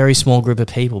is a very small group of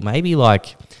people, maybe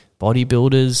like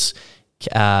bodybuilders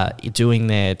doing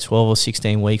their 12 or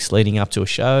 16 weeks leading up to a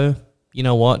show. You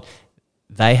know what?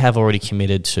 They have already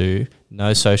committed to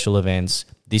no social events.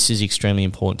 This is extremely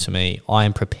important to me. I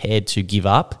am prepared to give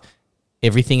up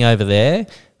everything over there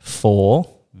for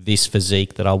this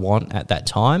physique that I want at that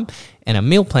time. And a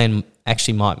meal plan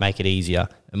actually might make it easier.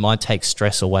 It might take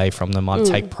stress away from them, might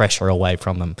take pressure away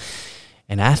from them.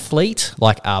 An athlete,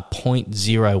 like a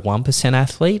 0.01%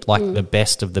 athlete, like the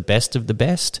best of the best of the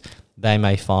best, they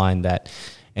may find that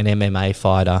an MMA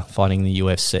fighter fighting the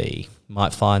UFC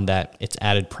might find that it's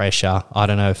added pressure. I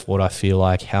don't know what I feel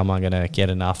like. How am I going to get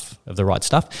enough of the right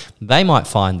stuff? They might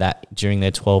find that during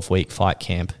their 12-week fight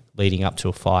camp leading up to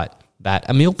a fight, that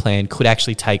a meal plan could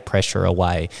actually take pressure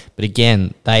away. But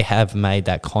again, they have made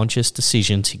that conscious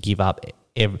decision to give up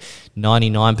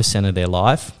 99% of their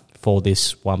life for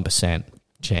this 1%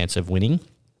 chance of winning.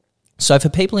 So for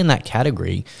people in that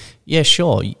category, yeah,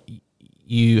 sure,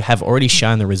 you have already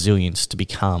shown the resilience to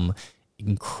become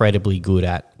incredibly good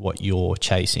at what you're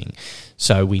chasing.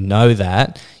 So we know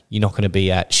that you're not going to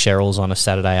be at Cheryl's on a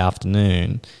Saturday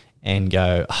afternoon and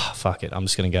go, fuck it, I'm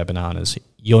just going to go bananas.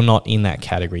 You're not in that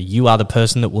category. You are the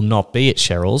person that will not be at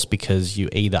Cheryl's because you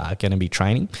either are going to be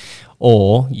training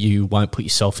or you won't put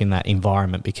yourself in that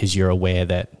environment because you're aware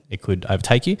that it could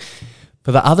overtake you.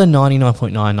 For the other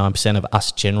 99.99% of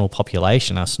us general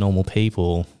population, us normal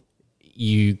people,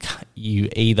 you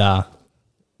either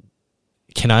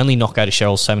can only not go to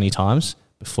Cheryl's so many times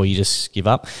before you just give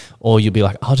up, or you'll be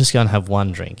like, I'll just go and have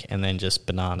one drink and then just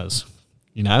bananas.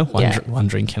 One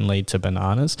drink can lead to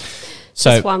bananas.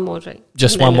 So just one more drink.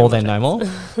 Just one more, then no more.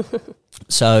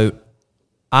 So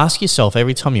ask yourself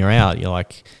every time you're out, you're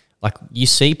like you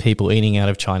see people eating out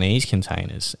of Chinese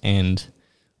containers, and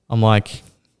I'm like,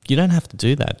 you don't have to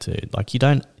do that, dude. Like, you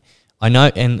don't. I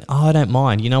know, and I don't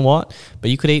mind. You know what?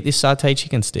 But you could eat this satay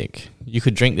chicken stick. You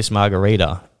could drink this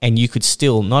margarita, and you could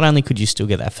still, not only could you still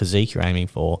get that physique you're aiming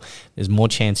for, there's more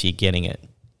chance of you getting it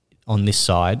on this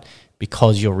side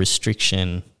because your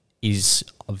restriction is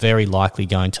very likely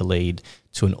going to lead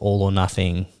to an all or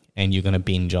nothing, and you're going to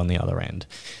binge on the other end.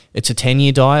 It's a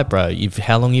 10-year diet, bro.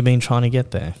 How long you been trying to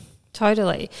get there?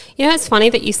 Totally. You know, it's funny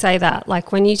that you say that.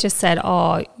 Like when you just said,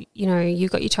 oh, you know, you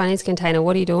got your Chinese container.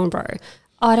 What are you doing, bro?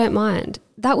 Oh, I don't mind.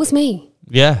 That was me.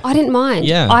 Yeah. I didn't mind.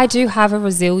 Yeah. I do have a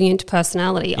resilient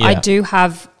personality. Yeah. I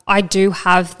do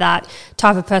have that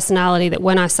type of personality that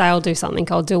when I say I'll do something,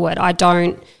 I'll do it.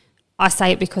 I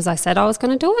say it because I said I was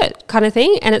going to do it kind of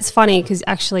thing. And it's funny because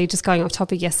actually just going off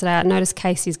topic yesterday, I noticed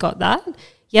Casey's got that.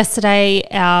 Yesterday,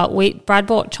 Brad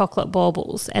bought chocolate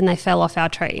baubles and they fell off our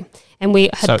tree. And we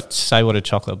had... So say what a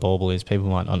chocolate bauble is. People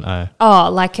might not know. Oh,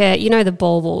 like, you know the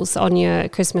baubles on your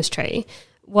Christmas tree?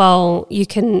 Well,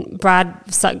 Brad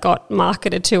got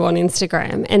marketed to on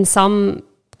Instagram, and some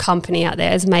company out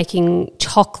there is making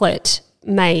chocolate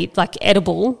made, like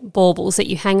edible baubles that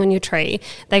you hang on your tree.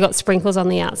 They got sprinkles on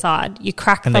the outside. You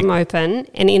crack them open,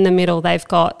 and in the middle they've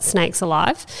got snakes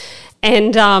alive.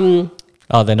 And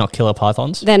oh, they're not killer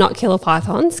pythons? They're not killer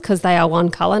pythons because they are one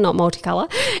colour, not multicolour.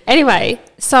 Anyway,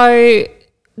 so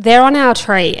they're on our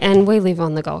tree, and we live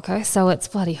on the Gold Coast, so it's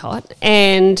bloody hot.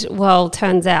 And, well,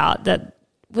 turns out that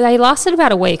they lasted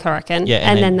about a week, I reckon,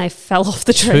 and then they fell off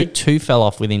the tree. Two fell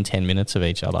off within 10 minutes of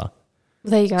each other.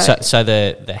 There you go. So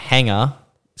the hanger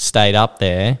stayed up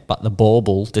there, but the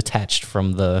bauble detached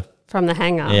from the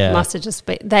hanger. Yeah. Must have just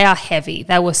been, they are heavy.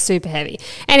 They were super heavy.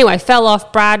 Anyway, fell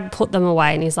off. Brad put them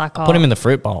away, and he's like, oh. Put them in the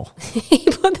fruit bowl. He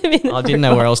put them in the fruit I didn't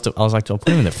know where else to, I was like, do I put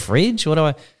them in the fridge? What do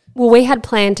I? Well, we had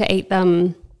planned to eat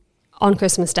them on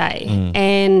Christmas Day.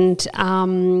 And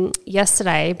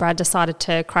yesterday, Brad decided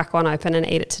to crack one open and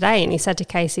eat it today. And he said to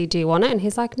Casey, do you want it? And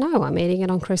he's like, no, I'm eating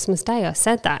it on Christmas Day. I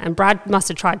said that. And Brad must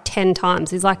have tried 10 times.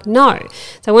 He's like, no.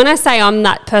 So when I say I'm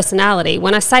that personality,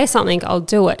 when I say something, I'll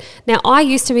do it. Now, I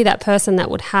used to be that person that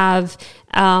would have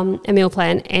a meal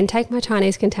plan and take my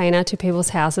Chinese container to people's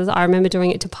houses. I remember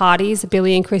doing it to parties,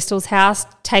 Billy and Crystal's house,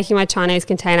 taking my Chinese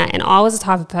container, and I was the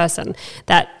type of person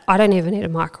that I don't even need a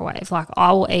microwave. Like,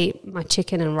 I will eat my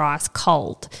chicken and rice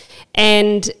cold.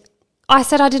 And I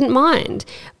said I didn't mind,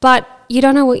 but you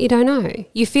don't know what you don't know.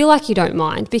 You feel like you don't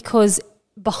mind because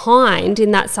behind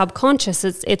in that subconscious,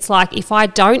 it's like, if I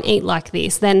don't eat like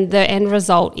this, then the end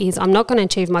result is I'm not going to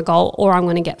achieve my goal, or I'm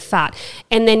going to get fat.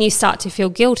 And then you start to feel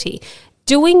guilty.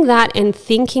 Doing that and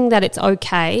thinking that it's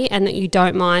okay and that you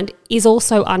don't mind is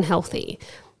also unhealthy.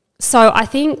 So I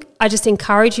think I just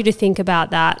encourage you to think about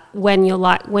that when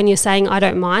you're saying I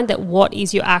don't mind, that what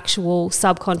is your actual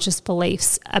subconscious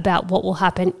beliefs about what will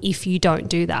happen if you don't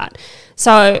do that.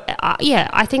 So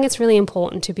I think it's really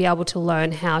important to be able to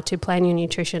learn how to plan your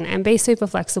nutrition and be super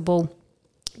flexible,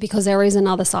 because there is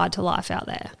another side to life out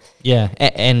there. Yeah,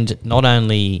 and not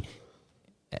only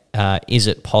is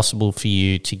it possible for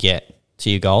you to get to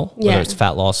your goal, whether it's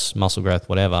fat loss, muscle growth,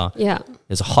 whatever,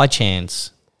 there's a high chance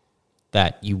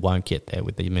that you won't get there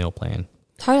with the meal plan.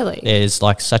 Totally. There's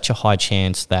like such a high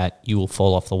chance that you will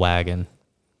fall off the wagon.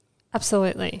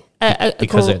 Absolutely.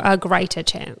 A greater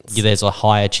chance. Yeah, there's a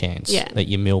higher chance that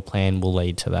your meal plan will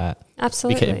lead to that.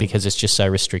 Absolutely. Because it's just so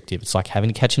restrictive. It's like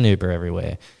having to catch an Uber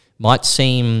everywhere. Might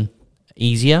seem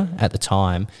easier at the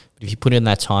time, but if you put in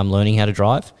that time learning how to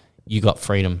drive, you got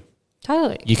freedom.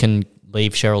 Totally. You can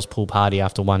leave Cheryl's pool party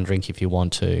after one drink if you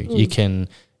want to. You can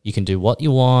do what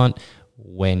you want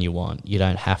when you want. You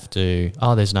don't have to,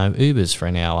 there's no Ubers for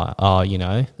an hour.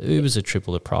 The Ubers are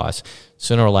triple the price.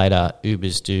 Sooner or later,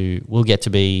 Ubers will get to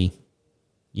be,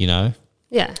 Yeah.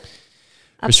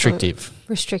 restrictive.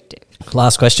 Restrictive.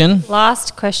 Last question.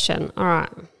 All right.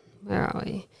 Where are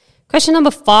we? Question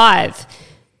number 5.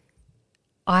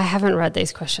 I haven't read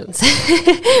these questions.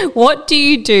 What do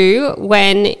you do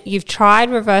when you've tried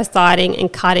reverse dieting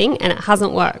and cutting and it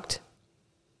hasn't worked?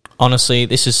 Honestly,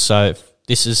 this is so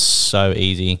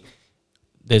easy.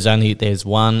 There's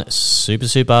one super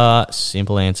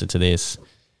simple answer to this.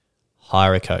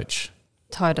 Hire a coach.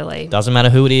 Totally. Doesn't matter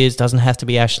who it is. Doesn't have to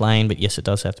be Ash Lane, but yes, it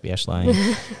does have to be Ash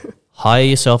Lane. Hire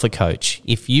yourself a coach.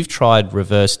 If you've tried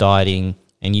reverse dieting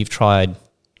and you've tried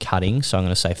cutting, so I'm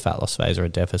going to say fat loss phase or a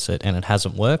deficit, and it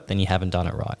hasn't worked, then you haven't done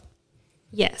it right.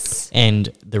 Yes. And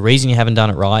the reason you haven't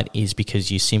done it right is because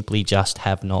you simply just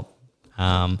have not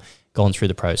gone through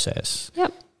the process.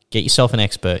 Yep. Get yourself an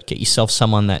expert. Get yourself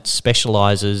someone that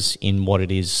specialises in what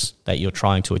it is that you're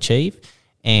trying to achieve.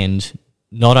 And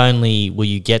not only will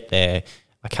you get there,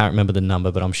 I can't remember the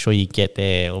number, but I'm sure you get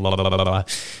there, was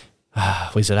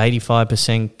it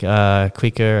 85%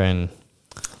 quicker? And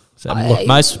look,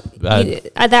 most... I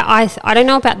don't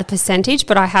know about the percentage,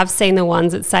 but I have seen the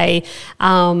ones that say a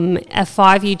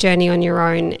 5-year journey on your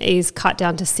own is cut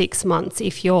down to 6 months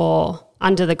if you're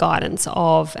under the guidance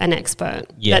of an expert.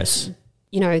 Yes. That's,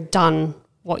 done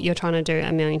what you're trying to do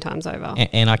a million times over.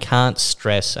 And I can't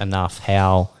stress enough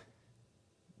how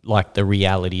like the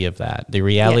reality of that. The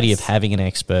reality Yes. of having an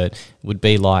expert would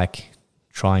be like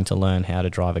trying to learn how to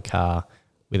drive a car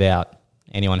without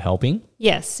anyone helping.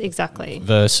 Yes, exactly.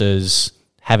 Versus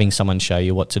having someone show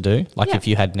you what to do. Like Yeah. if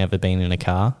you had never been in a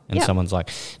car and Yeah. someone's like,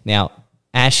 now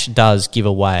Ash does give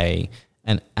away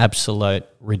an absolute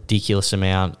ridiculous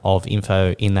amount of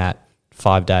info in that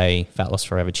 5-day Fat Loss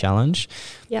Forever challenge.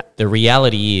 Yep. The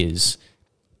reality is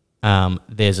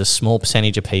there's a small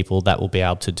percentage of people that will be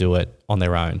able to do it on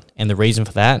their own. And the reason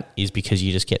for that is because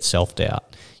you just get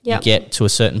self-doubt. Yep. You get to a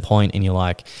certain point and you're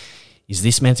like, is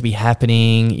this meant to be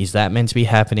happening? Is that meant to be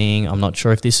happening? I'm not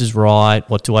sure if this is right.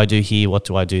 What do I do here? What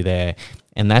do I do there?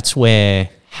 And that's where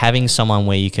having someone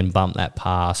where you can bump that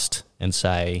past and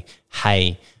say,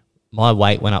 hey, my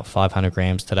weight went up 500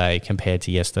 grams today compared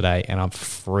to yesterday and I'm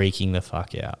freaking the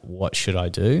fuck out. What should I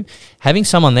do? Having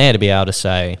someone there to be able to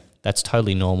say, that's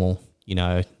totally normal. You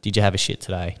know, did you have a shit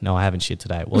today? No, I haven't shit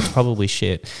today. Well, it's probably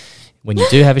shit. When you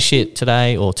do have a shit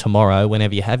today or tomorrow,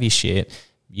 whenever you have your shit,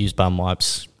 use bum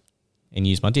wipes and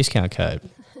use my discount code.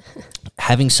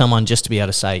 Having someone just to be able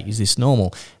to say, is this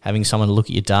normal? Having someone to look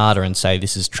at your data and say,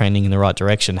 this is trending in the right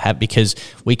direction. Because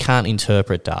we can't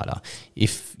interpret data.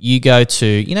 If you go to,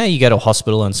 you go to a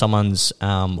hospital and someone's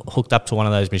hooked up to one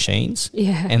of those machines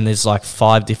and there's like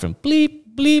 5 different bleep,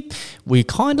 bleep, we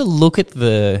kind of look at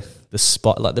the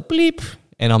spot, like the bleep,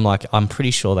 and I'm like, I'm pretty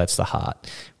sure that's the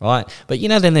heart, right? But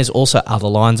then there's also other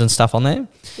lines and stuff on there.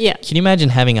 Yeah. Can you imagine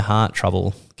having a heart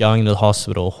trouble, going to the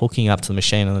hospital, hooking up to the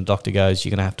machine, and the doctor goes,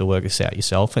 you're going to have to work this out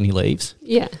yourself, and he leaves?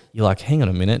 Yeah. You're like, hang on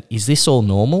a minute, is this all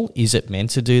normal? Is it meant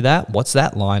to do that? What's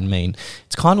that line mean?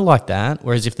 It's kind of like that,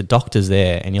 whereas if the doctor's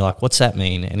there and you're like, what's that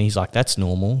mean? And he's like, that's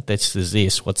normal. This is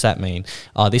this. What's that mean?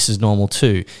 Oh, this is normal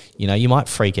too. You might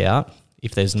freak out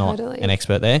if there's not an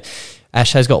expert there.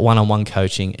 Ash has got one-on-one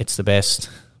coaching. It's the best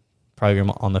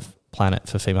program on the planet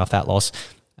for female fat loss.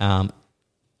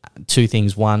 2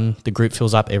 things. 1, the group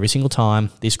fills up every single time.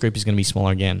 This group is going to be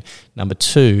smaller again. Number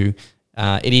 2,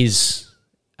 it is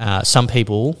some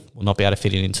people will not be able to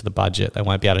fit it into the budget. They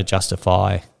won't be able to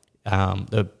justify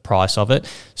the price of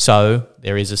it. So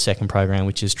there is a second program,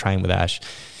 which is Train with Ash.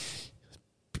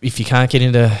 If you can't get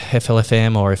into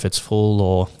FLFM, or if it's full,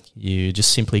 or you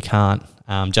just simply can't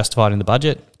justify it in the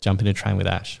budget, jump into Train with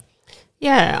Ash.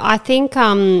 Yeah, I think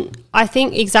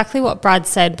exactly what Brad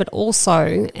said, but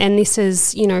also, and this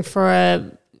is, for a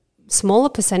smaller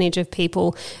percentage of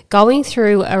people, going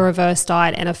through a reverse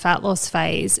diet and a fat loss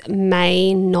phase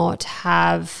may not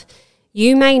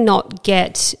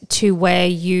get to where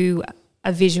you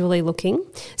are visually looking.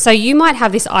 So you might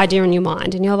have this idea in your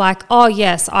mind and you're like, oh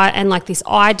yes, and like this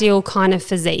ideal kind of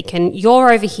physique, and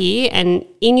you're over here and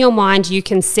in your mind you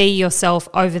can see yourself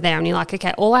over there, and you're like,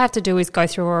 okay, all I have to do is go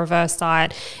through a reverse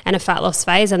diet and a fat loss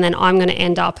phase and then I'm going to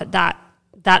end up at that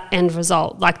end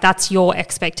result. Like that's your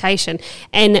expectation.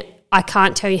 And I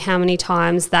can't tell you how many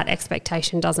times that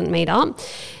expectation doesn't meet up.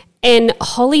 And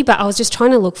I was just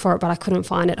trying to look for it, but I couldn't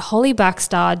find it. Holly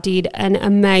Backstar did an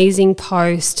amazing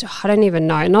post. I don't even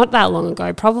know, not that long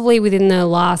ago, probably within the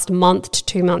last month to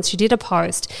 2 months. She did a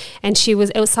post, and it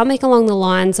was something along the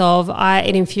lines of,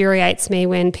 it infuriates me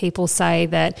when people say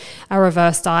that a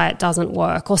reverse diet doesn't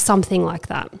work, or something like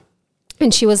that.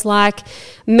 And she was like,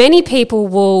 many people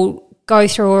will go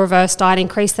through a reverse diet,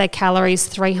 increase their calories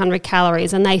 300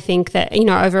 calories, and they think that,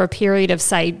 over a period of,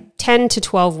 say, 10 to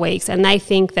 12 weeks, and they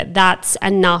think that that's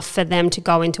enough for them to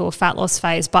go into a fat loss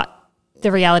phase. But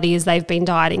the reality is they've been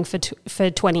dieting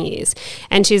for 20 years.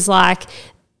 And she's like,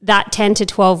 that 10 to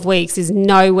 12 weeks is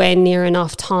nowhere near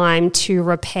enough time to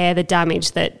repair the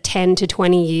damage that 10 to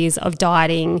 20 years of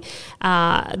dieting,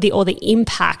 the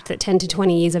impact that 10 to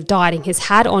 20 years of dieting has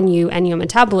had on you and your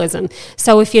metabolism.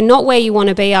 So if you're not where you want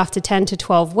to be after 10 to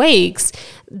 12 weeks,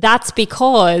 that's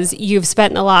because you've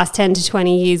spent the last 10 to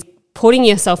 20 years putting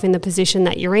yourself in the position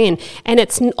that you're in. And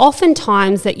it's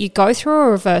oftentimes that you go through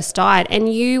a reverse diet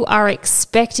and you are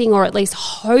expecting, or at least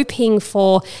hoping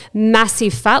for,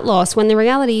 massive fat loss, when the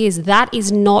reality is that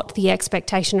is not the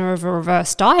expectation of a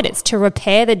reverse diet. It's to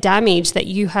repair the damage that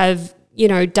you have,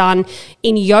 done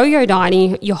in yo-yo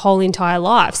dieting your whole entire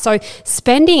life. So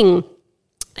spending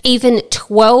even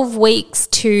 12 weeks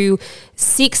to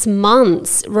 6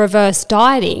 months reverse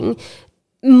dieting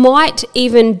might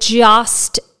even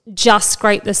just just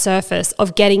scrape the surface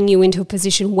of getting you into a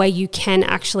position where you can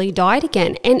actually diet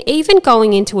again. And even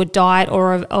going into a diet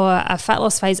or a fat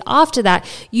loss phase after that,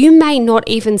 you may not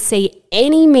even see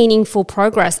any meaningful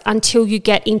progress until you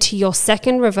get into your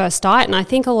second reverse diet. And I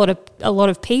think a lot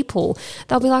of people,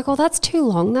 they'll be like, oh, that's too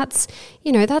long. That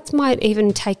might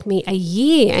even take me a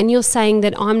year. And you're saying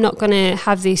that I'm not going to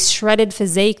have this shredded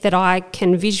physique that I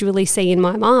can visually see in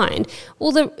my mind.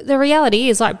 Well, the reality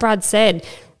is, like Brad said,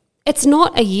 it's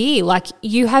not a year. Like,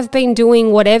 you have been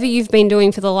doing whatever you've been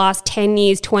doing for the last 10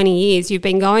 years, 20 years. You've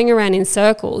been going around in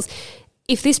circles.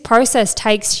 If this process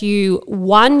takes you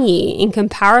 1 year in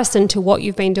comparison to what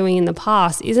you've been doing in the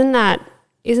past, isn't that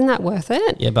worth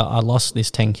it? Yeah, but I lost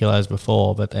this 10 kilos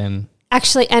before, but then...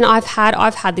 Actually, and I've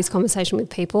had this conversation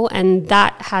with people, and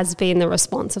that has been the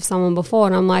response of someone before.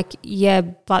 And I'm like, yeah,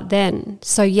 but then.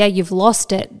 So, yeah, you've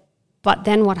lost it, but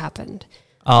then what happened?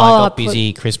 I got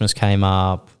busy, Christmas came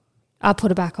up. I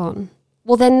put it back on.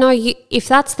 Well, then no, if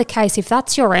that's the case, if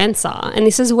that's your answer, and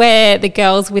this is where the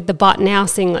girls with the but now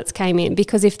singlets came in,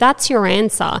 because if that's your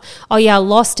answer, oh yeah, I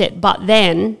lost it, but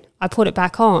then I put it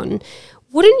back on,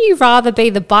 wouldn't you rather be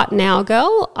the but now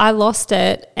girl? I lost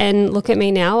it and look at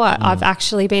me now. I've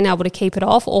actually been able to keep it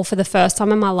off, or for the first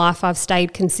time in my life I've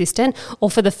stayed consistent, or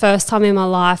for the first time in my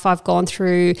life I've gone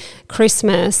through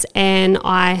Christmas and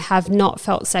I have not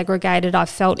felt segregated. I've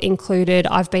felt included.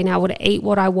 I've been able to eat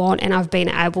what I want, and I've been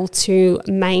able to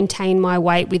maintain my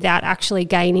weight without actually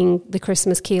gaining the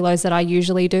Christmas kilos that I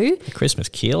usually do. The Christmas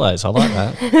kilos, I like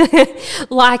that.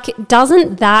 Like,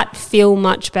 doesn't that feel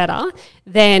much better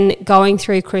than going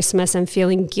through Christmas and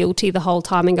feeling guilty the whole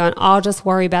time and going, I'll just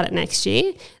worry about it next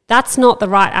year? That's not the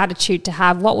right attitude to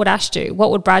have. What would Ash do? What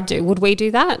would Brad do? Would we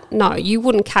do that? No, you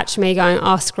wouldn't catch me going,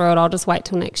 oh, screw it, I'll just wait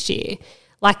till next year.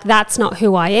 Like, that's not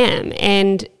who I am,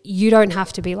 and you don't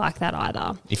have to be like that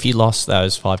either. If you lost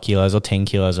those 5 kilos or 10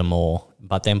 kilos or more,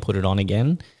 but then put it on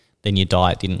again, then your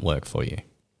diet didn't work for you.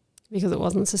 Because it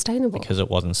wasn't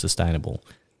sustainable.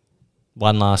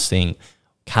 One last thing.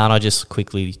 Can't I just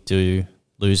quickly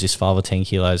lose this 5 or 10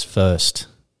 kilos first?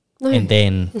 No. And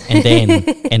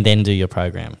then do your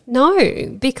program? No,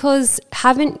 because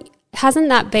hasn't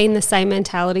that been the same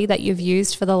mentality that you've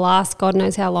used for the last God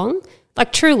knows how long?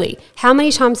 Like, truly, how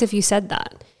many times have you said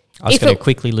that? I was going to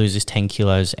quickly lose this 10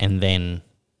 kilos and then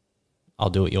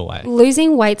I'll do it your way.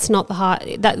 Losing weight's not the hard.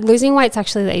 Losing weight's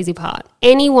actually the easy part.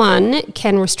 Anyone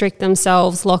can restrict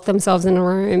themselves, lock themselves in a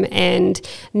room and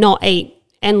not eat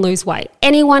and lose weight.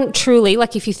 Anyone, truly,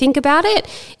 like, if you think about it,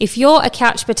 if you're a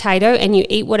couch potato and you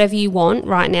eat whatever you want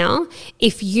right now,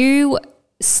 if you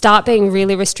start being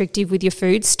really restrictive with your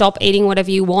food, stop eating whatever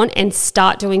you want and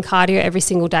start doing cardio every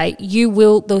single day,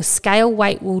 the scale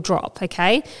weight will drop,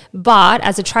 okay? But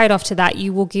as a trade-off to that,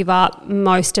 you will give up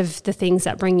most of the things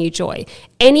that bring you joy.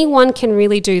 Anyone can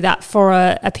really do that for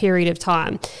a period of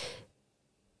time.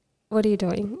 What are you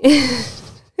doing?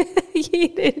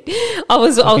 I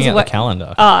was looking at the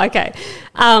calendar. Oh, okay.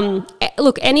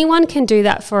 Look, anyone can do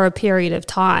that for a period of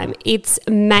time. It's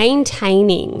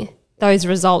maintaining those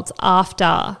results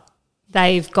after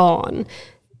they've gone.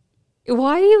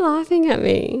 Why are you laughing at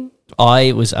me?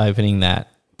 I was opening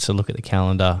that to look at the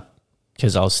calendar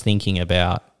because I was thinking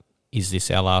about, is this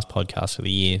our last podcast for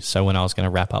the year? So when I was going to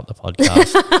wrap up the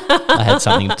podcast, I had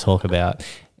something to talk about,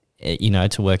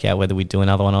 to work out whether we'd do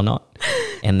another one or not.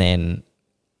 And then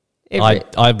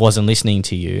I wasn't listening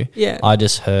to you. Yeah. I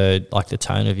just heard like the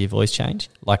tone of your voice change,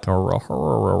 like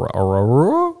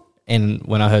and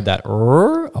when I heard that,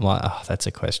 I'm like, oh, that's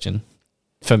a question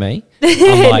for me.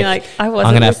 I'm like, I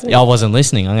wasn't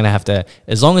listening. I'm going to have to,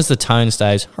 as long as the tone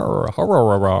stays, I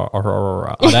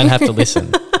don't have to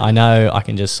listen. I know I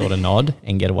can just sort of nod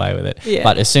and get away with it. Yeah.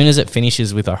 But as soon as it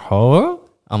finishes with a horror,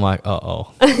 I'm like,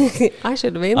 uh-oh. I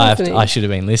should have been listening. I should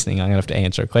have been listening. I'm going to have to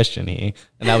answer a question here.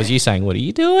 And that was you saying, what are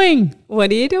you doing? What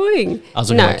are you doing? I was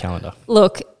looking at my calendar.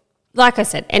 Look, like I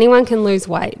said, anyone can lose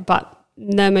weight, but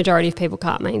the majority of people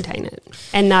can't maintain it.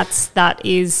 And that's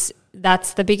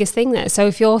the biggest thing there. So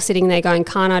if you're sitting there going,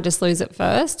 can't I just lose it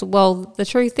first? Well, the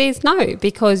truth is no,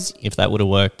 because... If that would have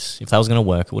worked, if that was going to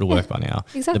work, it would have worked by now.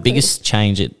 Exactly. The biggest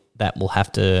change that will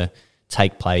have to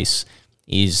take place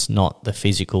is not the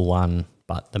physical one,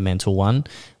 but the mental one.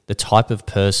 The type of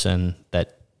person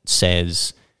that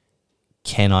says,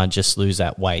 can I just lose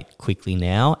that weight quickly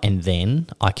now and then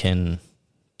I can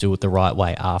do it the right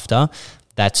way after?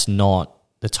 That's not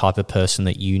the type of person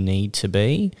that you need to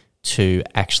be to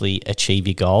actually achieve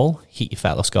your goal, hit your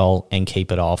fat loss goal and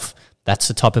keep it off. That's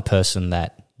the type of person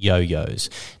that yo-yos.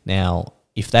 Now,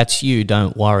 if that's you,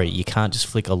 don't worry. You can't just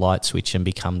flick a light switch and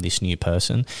become this new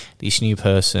person. This new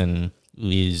person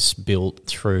is built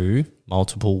through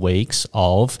multiple weeks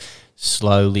of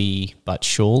slowly but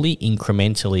surely,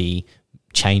 incrementally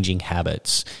changing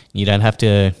habits. You don't have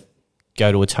to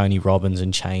go to a Tony Robbins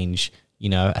and change,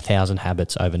 1,000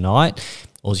 habits overnight.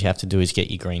 All you have to do is get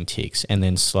your green ticks, and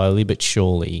then slowly but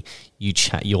surely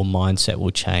your mindset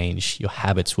will change, your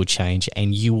habits will change,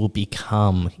 and you will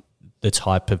become the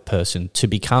type of person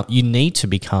you need to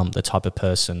become the type of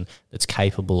person that's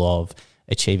capable of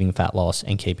achieving fat loss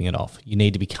and keeping it off. You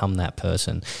need to become that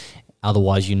person.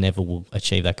 Otherwise, you never will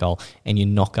achieve that goal, and you're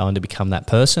not going to become that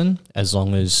person as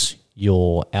long as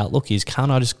your outlook is,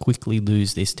 can't I just quickly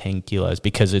lose this 10 kilos?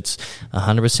 Because it's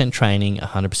 100% training,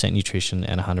 100% nutrition,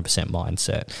 and 100%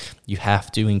 mindset. You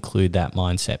have to include that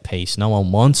mindset piece. No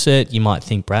one wants it. You might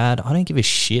think, Brad, I don't give a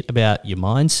shit about your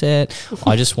mindset.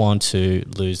 I just want to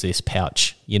lose this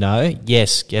pouch,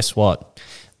 Yes, guess what?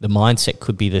 The mindset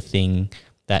could be the thing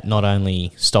that not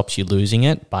only stops you losing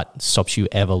it, but stops you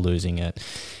ever losing it.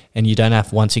 And you don't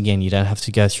have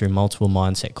to go through multiple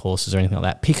mindset courses or anything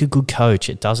like that. Pick a good coach.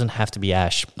 It doesn't have to be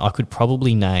Ash. I could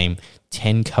probably name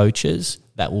 10 coaches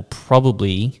that will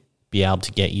probably be able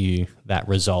to get you that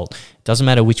result. It doesn't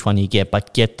matter which one you get,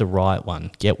 but get the right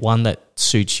one. Get one that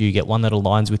suits you. Get one that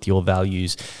aligns with your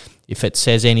values. If it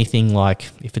says anything like,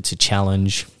 if it's a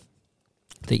challenge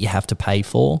that you have to pay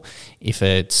for, if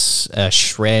it's a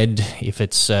shred, if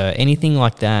it's anything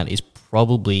like that, is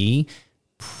probably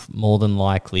more than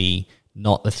likely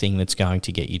not the thing that's going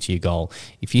to get you to your goal.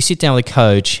 If you sit down with a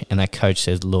coach and that coach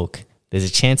says, look, there's a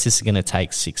chance this is going to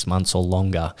take 6 months or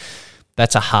longer,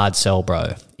 that's a hard sell,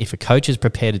 bro. If a coach is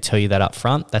prepared to tell you that up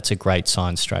front, that's a great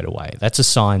sign straight away. That's a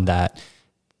sign that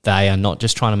they are not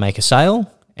just trying to make a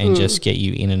sale and just get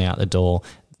you in and out the door.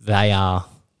 They are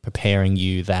preparing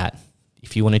you that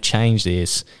if you want to change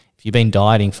this, if you've been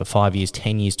dieting for 5 years,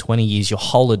 10 years, 20 years, your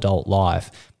whole adult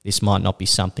life, this might not be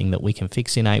something that we can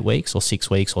fix in 8 weeks or 6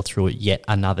 weeks or through yet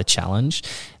another challenge.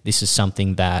 This is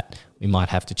something that we might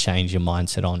have to change your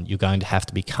mindset on. You're going to have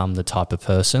to become the type of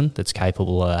person that's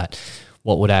capable of that.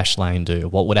 What would Ash Lane do?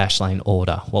 What would Ash Lane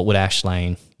order? What would Ash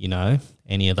Lane,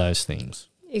 any of those things.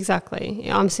 Exactly.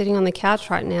 I'm sitting on the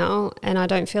couch right now and I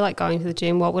don't feel like going to the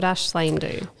gym. What would Ash Lane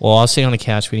do? Well, I was sitting on the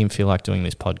couch. We didn't feel like doing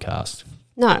this podcast.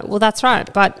 No, well, that's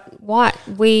right. But why?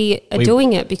 We are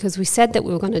doing it because we said that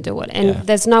we were going to do it. And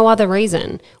there's no other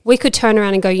reason. We could turn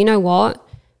around and go, you know what?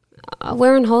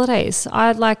 We're on holidays.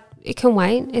 It can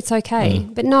wait. It's okay.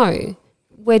 But no,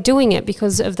 we're doing it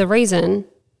because of the reason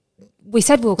we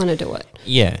said we were going to do it.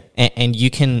 Yeah. And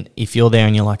you can, if you're there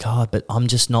and you're like, oh, but I'm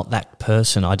just not that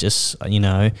person. I just,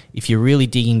 if you're really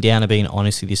digging down and being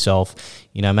honest with yourself,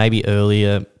 maybe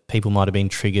earlier people might have been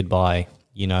triggered by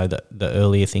the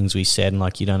earlier things we said,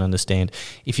 and you don't understand.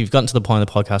 If you've gotten to the point of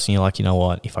the podcast and you're like, you know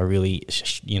what, if I really,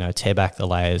 tear back the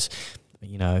layers,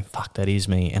 fuck, that is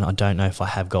me. And I don't know if I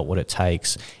have got what it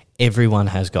takes. Everyone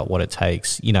has got what it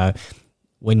takes.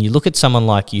 When you look at someone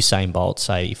like Usain Bolt,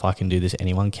 say, if I can do this,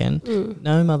 anyone can.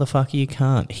 No, motherfucker, you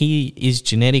can't. He is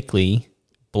genetically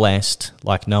blessed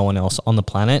like no one else on the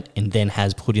planet, and then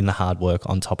has put in the hard work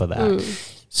on top of that.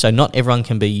 So not everyone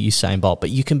can be Usain Bolt, but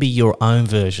you can be your own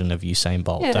version of Usain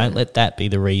Bolt. Yeah. Don't let that be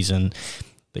the reason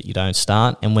that you don't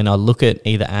start. And when I look at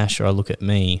either Ash or I look at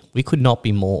me, we could not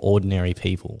be more ordinary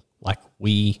people.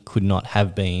 We could not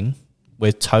have been.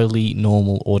 We're totally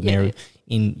normal, ordinary.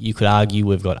 Yeah. You could argue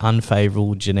we've got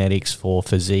unfavourable genetics for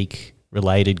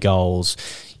physique-related goals.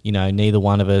 Neither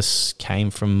one of us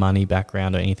came from money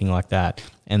background or anything like that.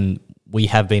 And we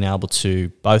have been able to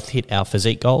both hit our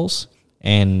physique goals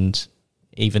and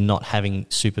even not having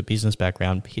super business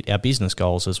background, hit our business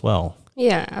goals as well.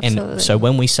 Yeah, absolutely. And so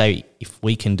when we say if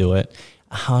we can do it,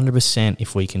 100%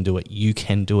 if we can do it, you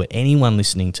can do it. Anyone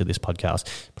listening to this podcast,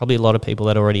 probably a lot of people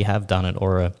that already have done it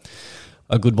or are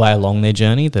a good way along their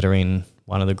journey that are in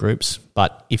one of the groups.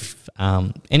 But if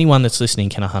anyone that's listening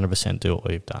can 100% do what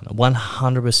we've done.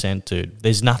 100%, dude.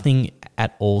 There's nothing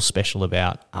at all special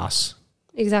about us.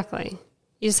 Exactly.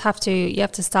 You have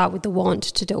to start with the want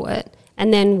to do it,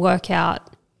 and then work out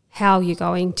how you're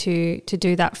going to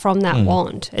do that from that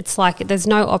want. It's like there's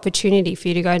no opportunity for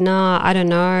you to go, nah, I don't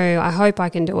know, I hope I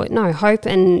can do it. No, hope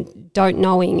and don't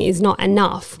knowing is not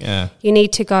enough. Yeah. You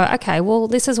need to go, okay, well,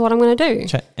 this is what I'm going to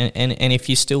do. And if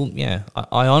you still,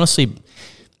 I honestly,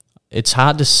 it's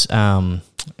hard to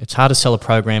sell a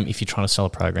program if you're trying to sell a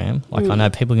program. I know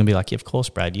people can be like, yeah, of course,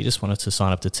 Brad, you just wanted to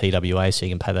sign up to TWA so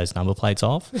you can pay those number plates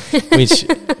off,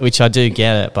 which I do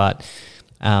get it, but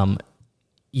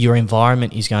your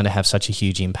environment is going to have such a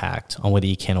huge impact on whether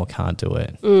you can or can't do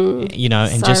it. And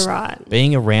so just right.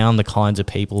 being around the kinds of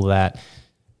people that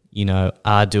you know,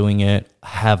 are doing it,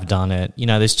 have done it. You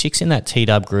know, there's chicks in that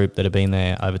T-Dub group that have been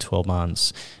there over 12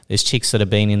 months. There's chicks that have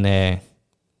been in there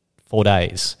 4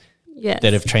 days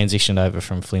that have transitioned over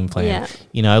from Flim Flam. Yeah.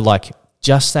 You know, like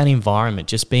just that environment,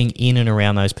 just being in and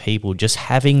around those people, just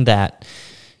having that,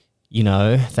 you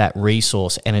know, that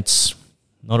resource. And it's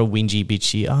not a whingy,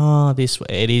 bitchy,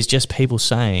 it is just people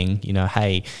saying, you know,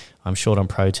 hey, I'm short on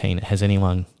protein. Has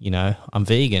anyone, you know, I'm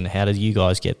vegan. How do you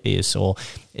guys get this? Or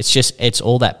it's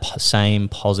all that same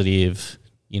positive,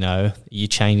 you know, you're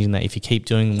changing that. If you keep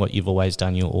doing what you've always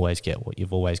done, you'll always get what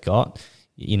you've always got.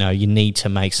 You know, you need to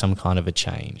make some kind of a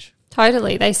change.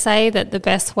 Totally. They say that the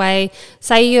best way,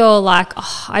 say you're like,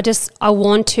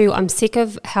 I'm sick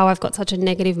of how I've got such a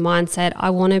negative mindset. I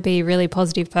want to be a really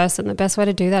positive person. The best way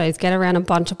to do that is get around a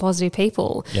bunch of positive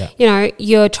people. Yeah. You know,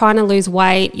 you're trying to lose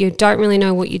weight. You don't really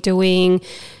know what you're doing.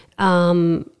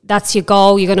 That's your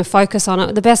goal. You're going to focus on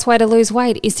it. The best way to lose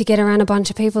weight is to get around a bunch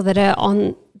of people that are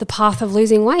on the path of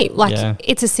losing weight. Like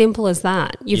it's as simple as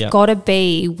that. You've got to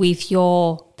be with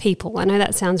your people. I know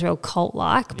that sounds real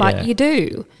cult-like, but you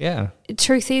do. Yeah. The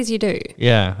truth is you do.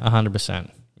 Yeah, 100%.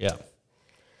 Yeah.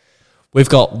 We've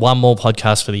got one more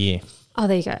podcast for the year. Oh,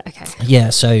 there you go. Okay.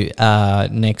 Yeah, so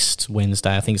next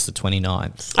Wednesday, I think it's the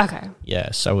 29th. Okay.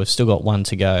 Yeah, so we've still got one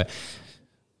to go.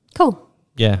 Cool.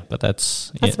 Yeah, but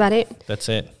that's about it. That's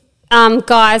it.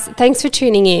 Guys, thanks for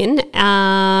tuning in.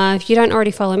 If you don't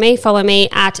already follow me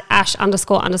at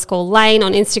 @ash__lane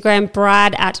on Instagram,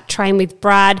 Brad at Train with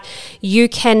Brad. You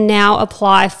can now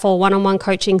apply for one-on-one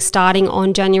coaching starting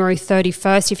on January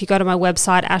 31st. If you go to my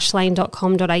website,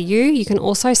 ashlane.com.au, you can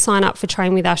also sign up for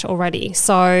Train with Ash already.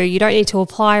 So you don't need to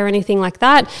apply or anything like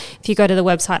that. If you go to the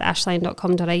website,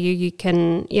 ashlane.com.au, you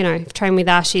can, you know, if Train with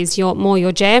Ash is more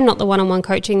your jam, not the one-on-one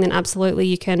coaching, then absolutely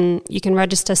you can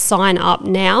register, sign up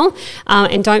now.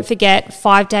 And don't forget,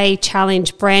 5-day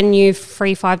challenge, brand new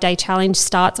free 5-day challenge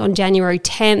starts on January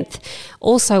 10th.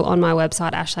 Also on my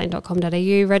website,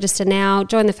 ashlane.com.au. Register now,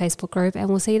 join the Facebook group, and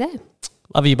we'll see you there.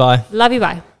 Love you, bye. Love you,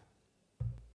 bye.